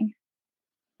exciting.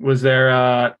 Was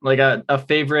there like a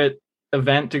favorite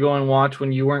event to go and watch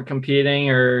when you weren't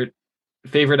competing, or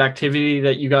favorite activity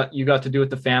that you got to do with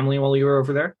the family while you were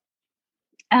over there?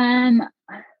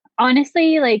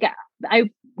 Honestly, like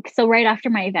so right after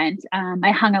my event,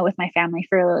 I hung out with my family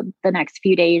for the next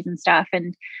few days and stuff.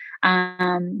 And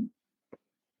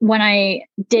when I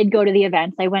did go to the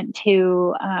events, I went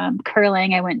to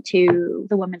curling, I went to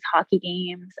the women's hockey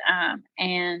games,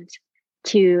 and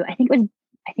to I think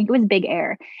it was Big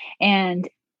Air. And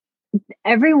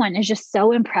everyone is just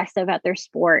so impressive at their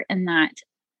sport, and that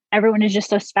everyone is just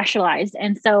so specialized.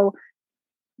 And so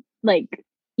like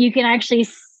you can actually,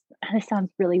 this sounds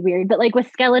really weird, but like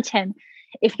with skeleton,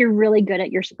 if you're really good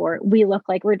at your sport, we look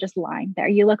like we're just lying there.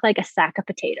 You look like a sack of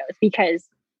potatoes because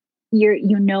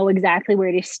you know exactly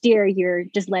where to steer. You're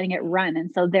just letting it run. And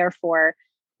so therefore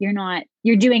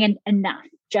you're doing enough,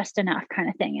 just enough kind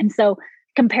of thing. And so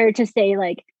compared to say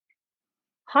like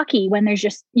hockey, when there's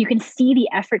just, you can see the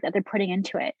effort that they're putting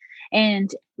into it.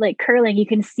 And like curling, you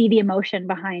can see the emotion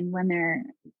behind when they're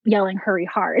yelling hurry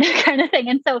hard kind of thing.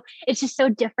 And so it's just so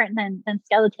different than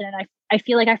skeleton. And I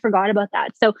feel like I forgot about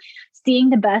that. So seeing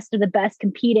the best of the best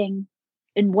competing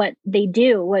in what they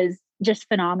do was just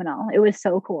phenomenal. It was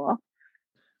so cool.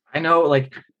 I know,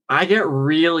 like I get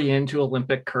really into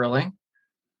Olympic curling.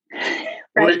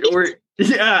 Right.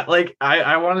 Yeah, like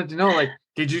I wanted to know, like,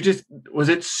 was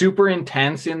it super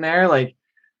intense in there? Like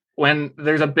when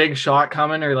there's a big shot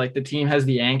coming, or like the team has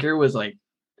the anchor, was like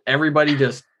everybody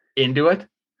just into it?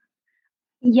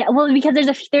 Yeah, well, because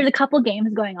there's a couple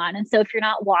games going on, and so if you're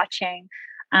not watching,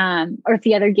 or if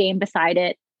the other game beside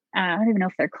it, I don't even know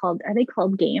if they're called. Are they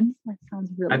called games? That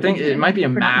sounds really. I think it might be a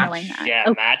match. Yeah,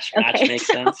 okay. Match makes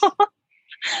sense.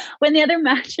 When the other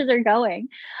matches are going,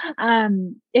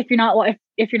 if you're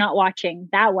not watching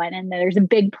that one, and there's a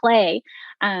big play,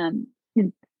 then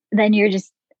you're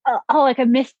just like I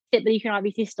missed it, but you can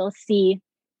obviously still see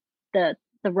the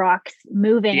rocks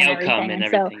moving the and outcome everything.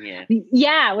 And everything, so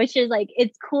yeah, which is like,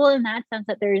 it's cool in that sense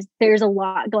that there's a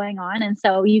lot going on. And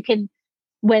so you can,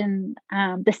 when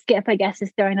the skip, I guess,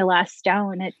 is throwing the last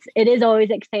stone, it is always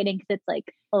exciting because it's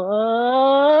like,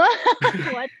 oh,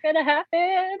 what's gonna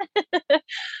happen?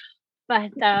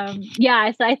 But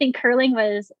yeah, so I think curling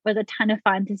was a ton of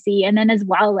fun to see. And then as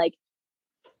well, like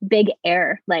Big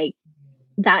Air, like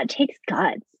that takes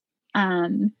guts.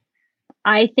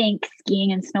 I think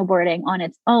skiing and snowboarding on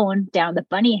its own down the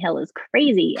bunny hill is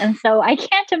crazy. And so I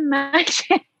can't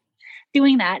imagine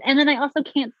doing that. And then I also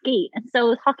can't skate. And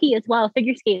so hockey as well,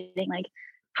 figure skating, like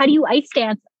how do you ice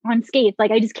dance on skates?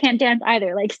 Like I just can't dance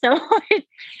either. Like, so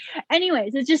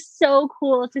anyways, it's just so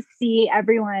cool to see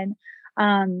everyone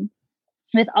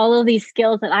with all of these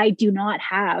skills that I do not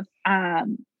have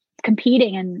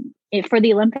competing and for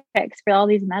the Olympics, for all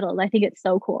these medals. I think it's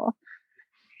so cool.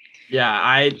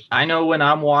 Yeah, I know when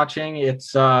I'm watching,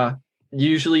 it's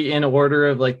usually in order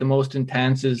of like the most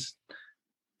intense is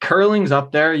curling's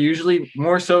up there, usually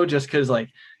more so just because like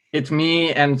it's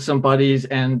me and some buddies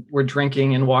and we're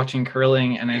drinking and watching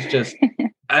curling, and it's just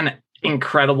an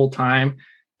incredible time.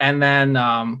 And then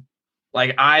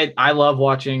like I love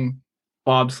watching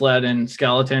bobsled and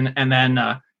skeleton, and then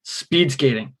speed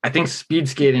skating. I think speed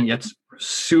skating gets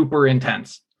super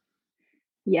intense.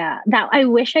 Yeah, that I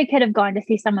wish I could have gone to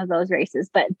see some of those races,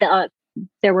 but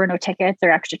there were no tickets or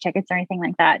extra tickets or anything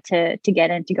like that to get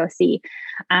in to go see.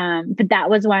 But that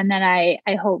was one that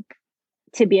I hope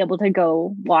to be able to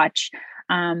go watch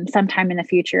sometime in the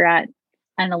future at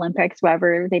an Olympics,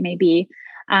 wherever they may be.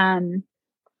 And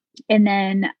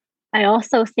then I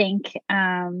also think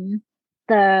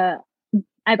the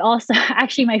I've also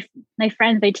actually my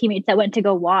friends, my teammates that went to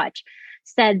go watch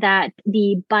said that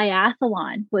the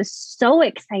biathlon was so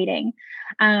exciting.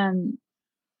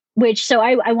 Which so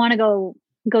I want to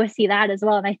go see that as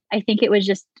well. And I think it was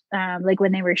just like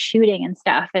when they were shooting and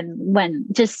stuff, and when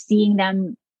just seeing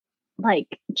them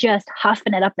like just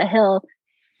huffing it up the hill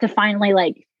to finally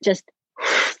like just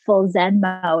full Zen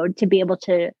mode to be able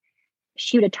to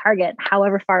shoot a target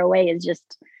however far away is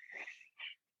just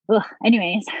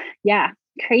anyways, yeah,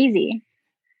 crazy.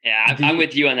 Yeah, I'm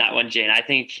with you on that one, Jane. I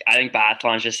think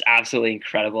biathlon is just absolutely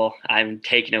incredible. I'm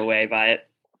taken away by it.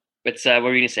 But what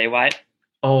were you gonna say, Wyatt?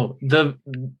 Oh, the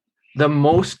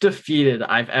most defeated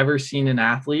I've ever seen an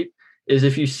athlete is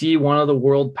if you see one of the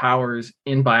world powers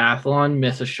in biathlon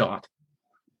miss a shot.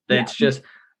 It's just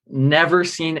never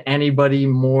seen anybody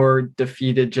more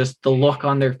defeated. Just the look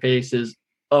on their faces.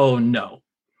 Oh no.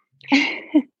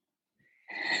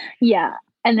 Yeah.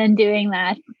 And then doing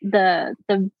that, the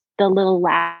little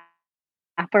lap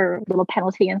or little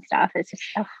penalty and stuff. It's just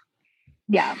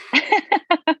yeah.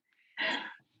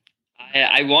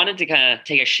 I wanted to kind of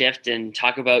take a shift and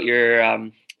talk about your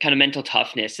kind of mental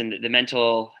toughness and the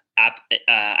mental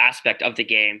aspect of the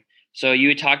game. So you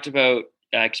had talked about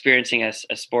experiencing a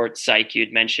sports psych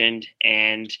you'd mentioned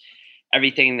and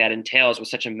everything that entails with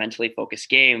such a mentally focused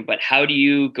game. But how do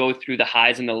you go through the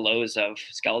highs and the lows of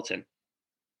Skeleton?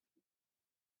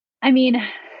 I mean,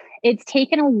 it's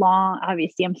taken a long,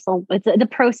 obviously it's the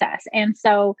process. And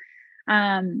so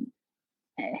I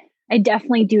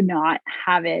definitely do not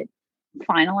have it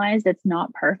finalized. It's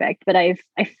not perfect, but I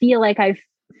feel like I've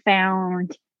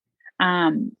found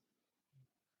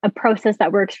a process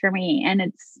that works for me,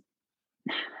 and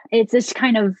it's just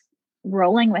kind of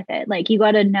rolling with it. Like you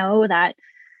got to know that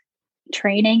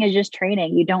training is just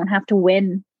training. You don't have to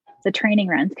win the training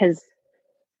runs because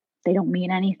they don't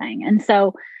mean anything. And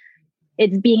so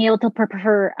it's being able to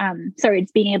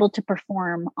it's being able to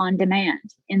perform on demand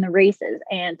in the races.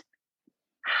 And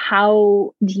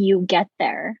how do you get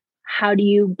there? How do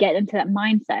you get into that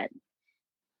mindset?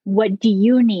 What do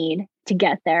you need to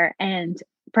get there? And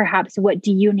perhaps what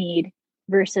do you need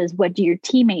versus what do your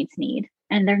teammates need?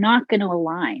 And they're not going to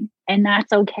align, and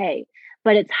that's okay.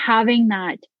 But it's having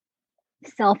that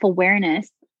self-awareness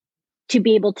to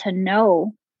be able to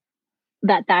know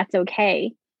that that's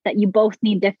okay, that you both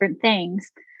need different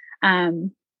things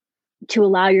to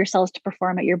allow yourselves to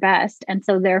perform at your best. And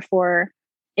so therefore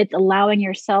it's allowing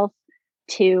yourself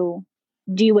to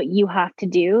do what you have to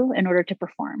do in order to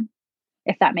perform,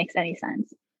 if that makes any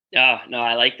sense. Oh, no,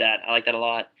 I like that. I like that a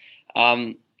lot.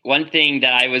 One thing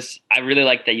that I really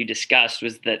liked that you discussed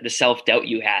was the self-doubt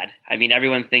you had. I mean,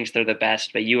 everyone thinks they're the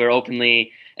best, but you were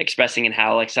openly expressing in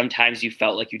how like sometimes you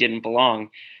felt like you didn't belong.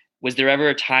 Was there ever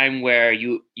a time where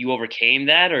you overcame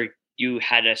that, or you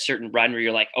had a certain run where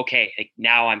you're like, okay, like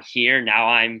now I'm here, now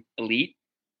I'm elite?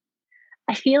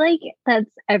 I feel like that's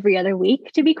every other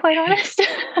week, to be quite honest.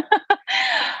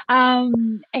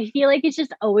 I feel like it's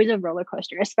just always a roller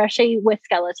coaster, especially with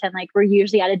Skeleton. Like we're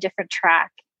usually at a different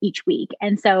track each week.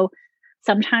 And so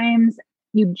sometimes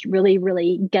you really,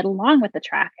 really get along with the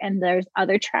track. And there's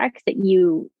other tracks that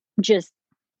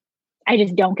I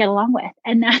just don't get along with.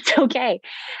 And that's okay.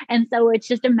 And so it's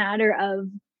just a matter of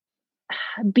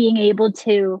being able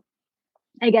to,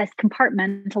 I guess,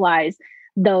 compartmentalize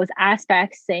those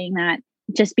aspects, saying that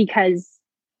just because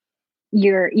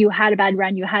you had a bad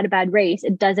run, you had a bad race,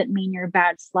 it doesn't mean you're a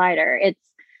bad slider.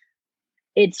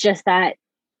 It's just that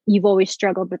you've always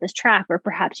struggled with this track, or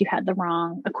perhaps you had the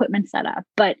wrong equipment set up.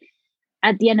 But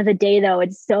at the end of the day, though,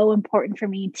 it's so important for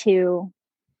me to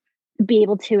be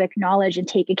able to acknowledge and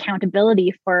take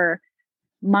accountability for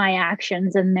my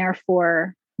actions, and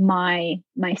therefore my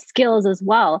skills as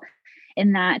well.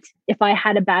 In that if I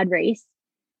had a bad race,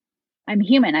 I'm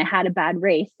human. I had a bad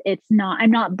race.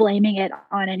 I'm not blaming it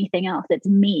on anything else. It's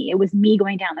me. It was me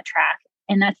going down the track.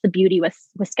 And that's the beauty with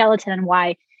Skeleton, and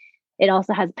why it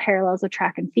also has parallels with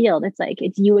track and field. It's like,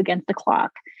 it's you against the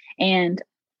clock. And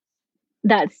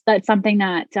that's something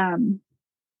that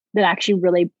actually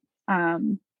really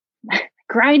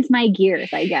grinds my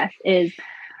gears, I guess, is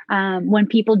when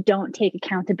people don't take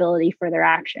accountability for their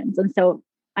actions. And so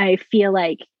I feel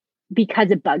like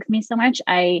because it bugs me so much,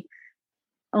 I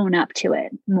own up to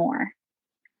it more.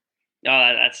 Oh,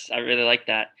 I really like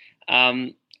that.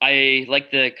 I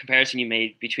like the comparison you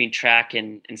made between track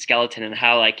and Skeleton, and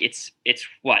how like it's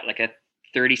what, like a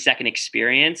 30-second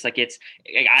experience. Like I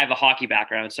have a hockey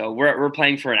background, so we're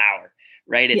playing for an hour,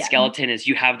 right? At Skeleton is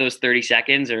you have those 30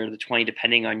 seconds or the 20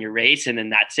 depending on your race, and then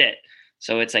that's it.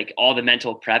 So it's like all the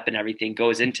mental prep and everything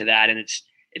goes into that, and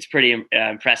it's pretty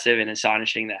impressive and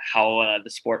astonishing that how the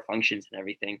sport functions and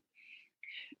everything.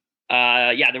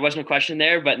 Yeah, there was no question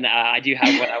there, but I do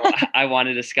have what I want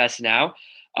to discuss now.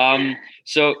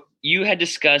 So you had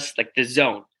discussed like the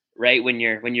zone, right? When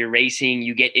you're racing,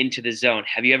 you get into the zone.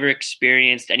 Have you ever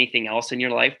experienced anything else in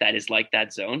your life that is like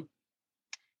that zone?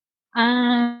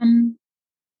 Um,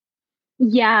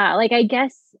 yeah, like I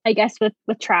guess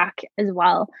with track as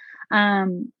well.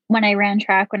 When I ran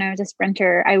track when I was a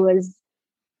sprinter, I was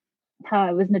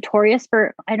notorious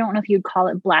for, I don't know if you'd call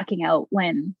it blacking out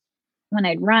when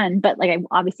I'd run, but like I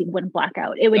obviously wouldn't black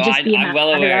out. It would No, just be a I'm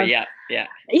well matter aware. of Yeah, yeah,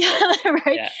 yeah,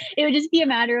 right. yeah. It would just be a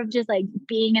matter of just like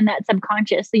being in that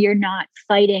subconscious, so you're not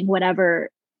fighting whatever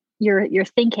you're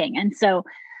thinking. And so,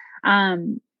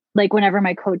 um, like whenever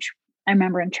my coach, I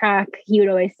remember in track, he would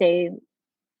always say,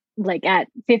 like at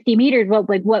 50 meters, well,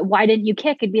 like what? Why didn't you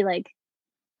kick? It'd be like,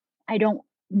 I don't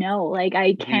know. Like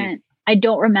I Mhm. can't. I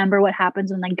don't remember what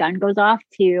happens when the gun goes off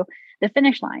to the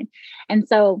finish line. And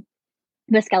so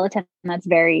the skeleton, that's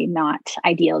very not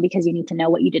ideal because you need to know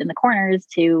what you did in the corners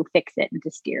to fix it and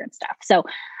to steer and stuff. So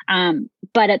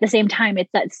but at the same time,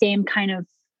 it's that same kind of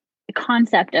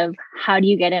concept of how do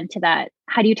you get into that,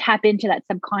 how do you tap into that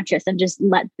subconscious and just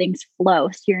let things flow,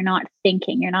 so you're not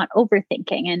thinking, you're not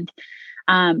overthinking, and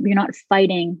you're not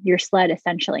fighting your sled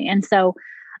essentially. And so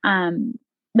um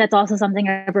that's also something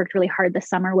I've worked really hard this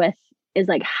summer with, is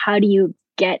like how do you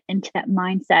get into that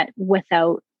mindset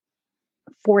without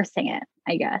forcing it,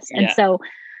 I guess. And Yeah. so,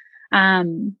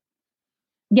 um,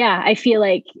 yeah, I feel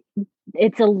like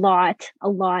it's a lot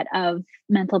of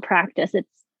mental practice. It's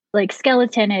like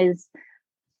skeleton is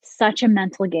such a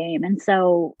mental game. And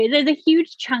so there's a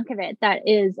huge chunk of it that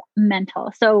is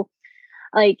mental. So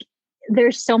like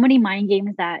there's so many mind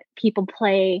games that people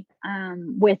play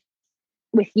with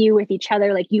each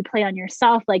other. Like you play on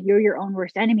yourself, like you're your own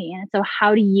worst enemy. And so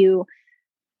how do you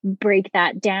break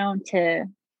that down to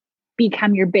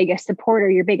become your biggest supporter,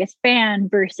 your biggest fan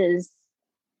versus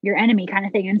your enemy kind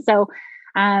of thing. And so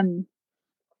um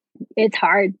it's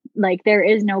hard. Like there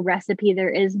is no recipe, there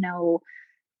is no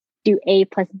do A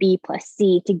plus B plus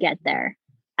C to get there.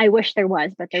 I wish there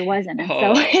was, but there wasn't. And so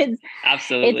Oh, it's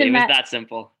absolutely. a It was that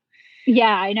simple.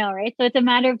 yeah, I know, right? So it's a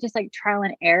matter of just like trial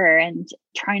and error and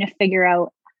trying to figure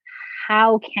out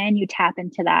how can you tap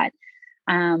into that.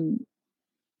 Um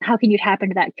how can you tap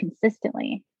into that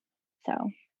consistently? So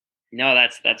No,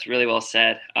 that's really well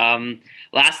said.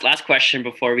 Last question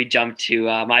before we jump to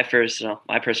my personal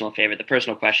favorite, the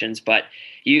personal questions. But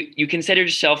you consider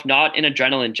yourself not an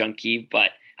adrenaline junkie,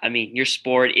 but I mean your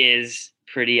sport is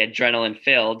pretty adrenaline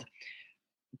filled.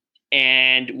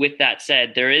 And with that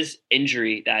said, there is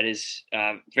injury that is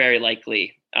very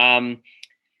likely.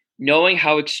 Knowing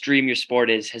how extreme your sport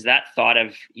is, has that thought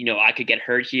of, I could get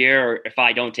hurt here, or if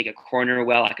I don't take a corner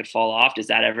well, I could fall off? Does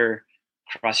that ever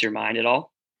cross your mind at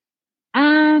all?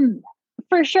 um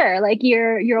for sure, like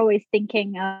you're always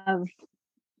thinking of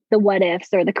the what ifs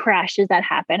or the crashes that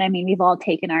happen. I mean, we've all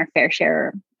taken our fair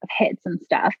share of hits and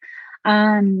stuff.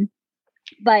 Um,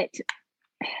 but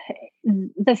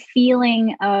the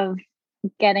feeling of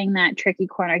getting that tricky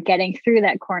corner, getting through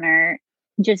that corner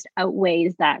just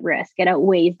outweighs that risk. It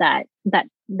outweighs that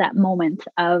moment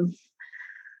of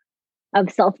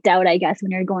self-doubt, I guess,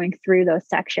 when you're going through those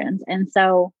sections. And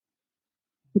so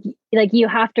like you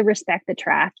have to respect the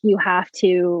track. You have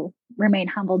to remain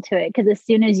humble to it, because as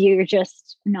soon as you're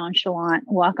just nonchalant,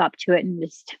 walk up to it and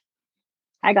just,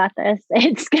 I got this,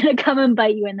 it's gonna come and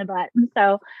bite you in the butt. And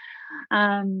so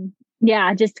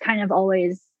yeah, just kind of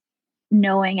always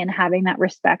knowing and having that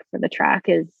respect for the track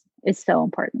is so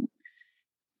important.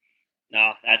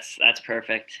 No, that's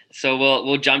perfect. So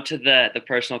we'll jump to the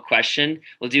personal question.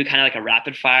 We'll do kind of like a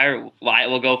rapid fire. Wyatt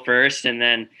will go first, and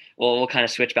then we'll kind of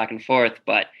switch back and forth.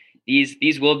 But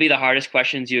these will be the hardest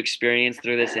questions you experience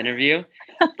through this interview.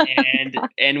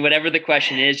 And whatever the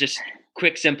question is, just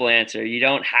quick, simple answer. You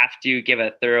don't have to give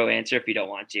a thorough answer if you don't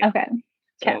want to. Okay.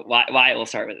 So Wyatt will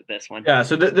start with this one. Yeah,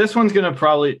 so this one's gonna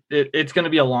probably it's gonna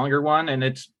be a longer one, and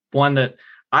it's one that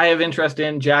I have interest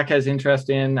in. Jack has interest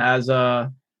in as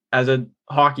a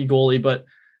hockey goalie, but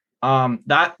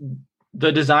that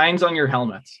the designs on your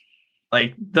helmets,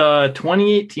 like the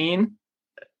 2018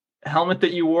 helmet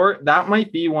that you wore, that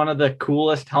might be one of the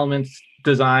coolest helmets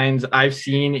designs I've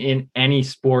seen in any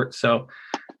sport. So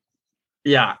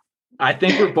yeah, I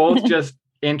think we're both just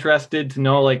interested to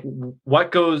know like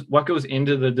what goes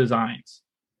into the designs.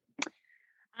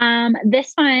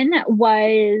 This one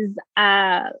was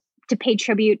to pay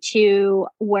tribute to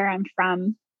where I'm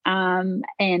from,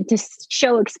 and to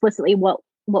show explicitly what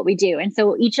we do. And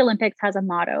so each Olympics has a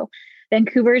motto.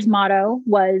 Vancouver's motto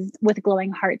was "With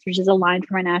glowing hearts," which is a line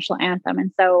from our national anthem.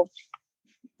 And so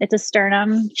It's a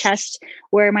sternum chest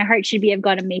where my heart should be. I've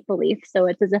got a maple leaf. So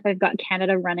it's as if I've got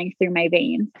Canada running through my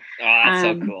veins. Oh, that's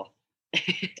so cool.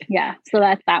 Yeah. So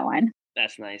that's that one.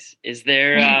 That's nice. Is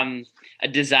there a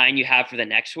design you have for the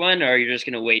next one, or you're just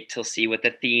going to wait till see what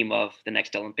the theme of the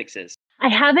next Olympics is? I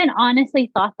haven't honestly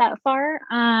thought that far.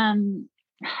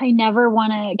 I never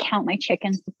want to count my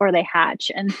chickens before they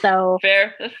hatch. And so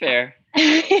fair. That's fair.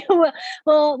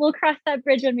 we'll cross that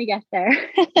bridge when we get there.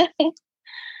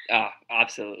 Oh,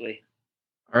 absolutely.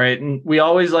 All right. And we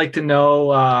always like to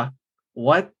know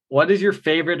what is your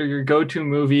favorite or your go-to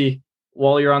movie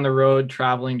while you're on the road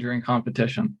traveling during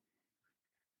competition?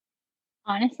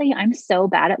 Honestly, I'm so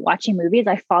bad at watching movies.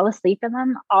 I fall asleep in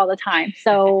them all the time.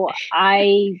 So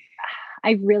I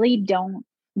really don't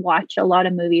watch a lot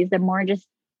of movies. They're more just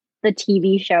the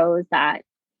TV shows that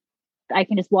I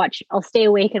can just watch. I'll stay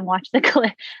awake and watch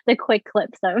the quick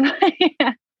clips of.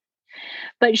 Yeah.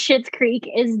 But Schitt's Creek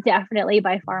is definitely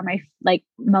by far my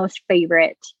most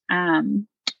favorite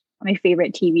my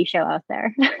favorite TV show out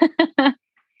there.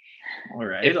 All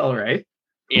right.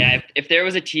 Yeah, if there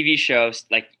was a TV show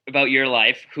like about your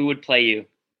life, who would play you?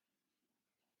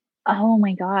 Oh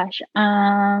my gosh.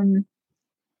 I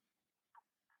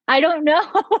don't know.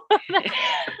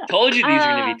 Told you these were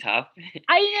going to be tough.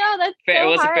 I know, that's fair. So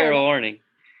it was hard. A fair warning.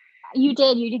 You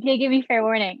did give me fair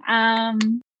warning. Pass.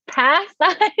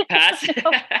 Pass.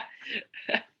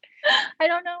 I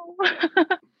don't know.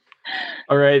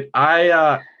 All right.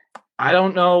 I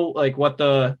don't know like what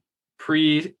the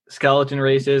pre-skeleton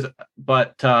race is,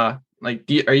 but are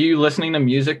you listening to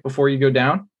music before you go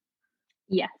down?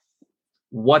 Yes.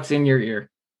 What's in your ear?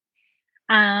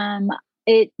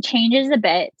 It changes a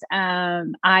bit.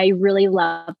 I really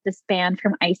love this band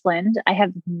from Iceland. I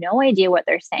have no idea what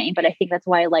they're saying, but I think that's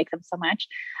why I like them so much.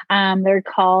 They're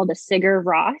called Sigur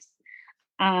Rós.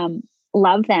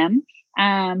 Love them.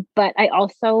 But I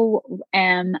also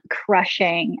am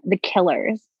crushing the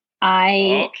Killers.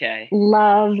 I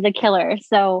love the Killers.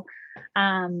 So,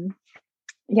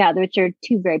 which are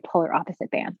two very polar opposite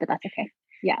bands, but that's okay.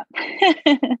 Yeah.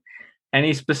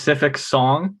 Any specific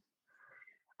song?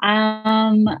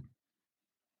 That's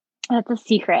a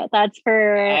secret. That's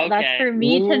for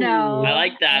me to know. I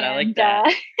like that. I like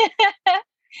that.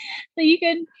 So you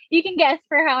can guess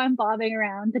for how I'm bobbing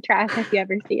around the track if you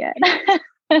ever see it.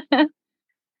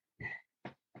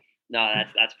 No,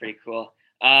 that's pretty cool.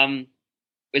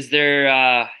 Is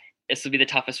there this will be the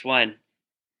toughest one.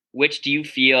 Which do you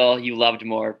feel you loved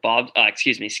more,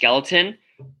 skeleton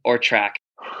or track?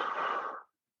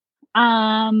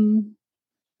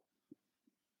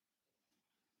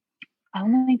 Oh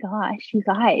my gosh, you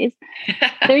guys.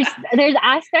 There's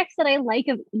aspects that I like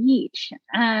of each.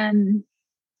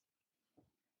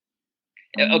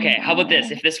 Okay, how about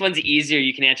this? If this one's easier,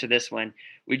 you can answer this one.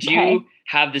 Would you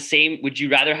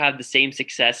rather have the same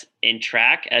success in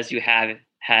track as you have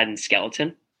had in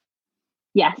skeleton?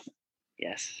 Yes.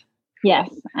 Yes. Yes.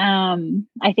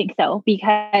 I think so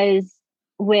because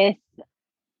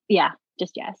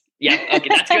just yes. Yeah. Okay.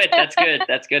 That's good. That's good.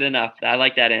 That's good enough. I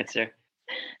like that answer.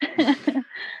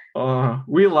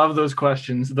 We love those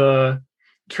questions. The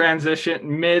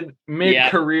transition mid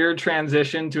career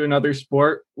transition to another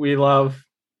sport. We love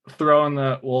throwing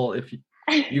if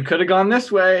you could have gone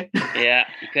this way. Yeah,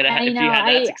 you could have if you had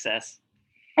that success.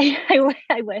 I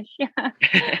wish. Yeah.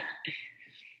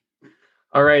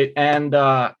 All right, and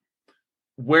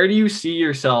where do you see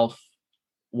yourself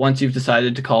once you've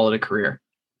decided to call it a career?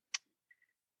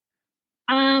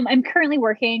 I'm currently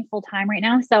working full time right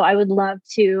now, so I would love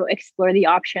to explore the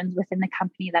options within the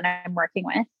company that I'm working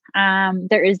with.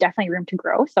 There is definitely room to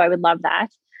grow, so I would love that.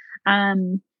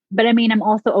 But I mean, I'm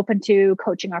also open to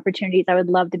coaching opportunities. I would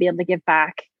love to be able to give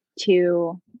back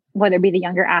to whether it be the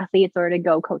younger athletes or to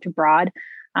go coach abroad.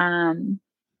 But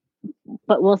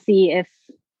we'll see if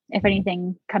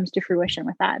anything comes to fruition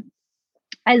with that.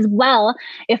 As well,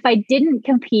 if I didn't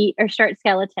compete or start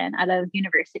skeleton out of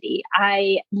university,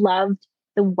 I loved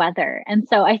the weather. And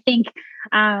so I think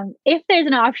if there's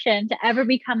an option to ever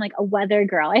become like a weather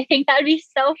girl, I think that would be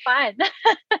so fun.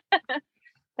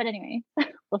 But anyway,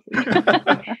 we'll see.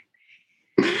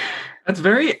 That's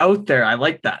very out there. I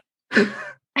like that.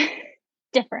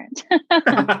 Different.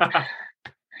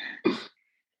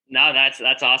 No,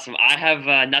 that's awesome. I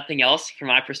have nothing else from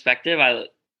my perspective.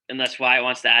 Unless Wyatt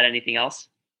wants to add anything else.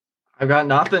 I've got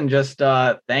nothing. Just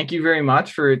thank you very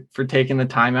much for taking the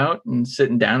time out and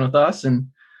sitting down with us and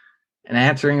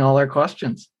answering all our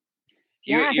questions.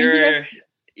 Go ahead.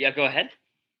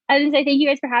 I was going to say thank you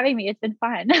guys for having me. It's been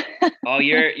fun. Oh,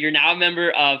 you're now a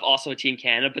member of also Team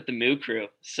Canada, but the Moo Crew.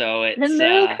 So it's the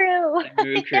Moo Crew. The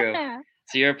Moo Crew.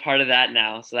 So you're a part of that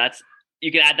now. So that's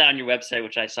you can add that on your website,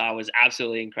 which I saw was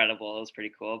absolutely incredible. It was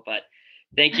pretty cool. But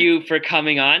thank you for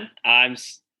coming on. I'm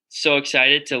so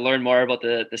excited to learn more about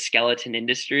the skeleton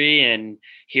industry and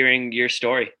hearing your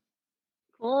story.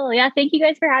 Cool. Yeah. Thank you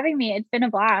guys for having me. It's been a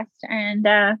blast. And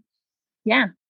yeah.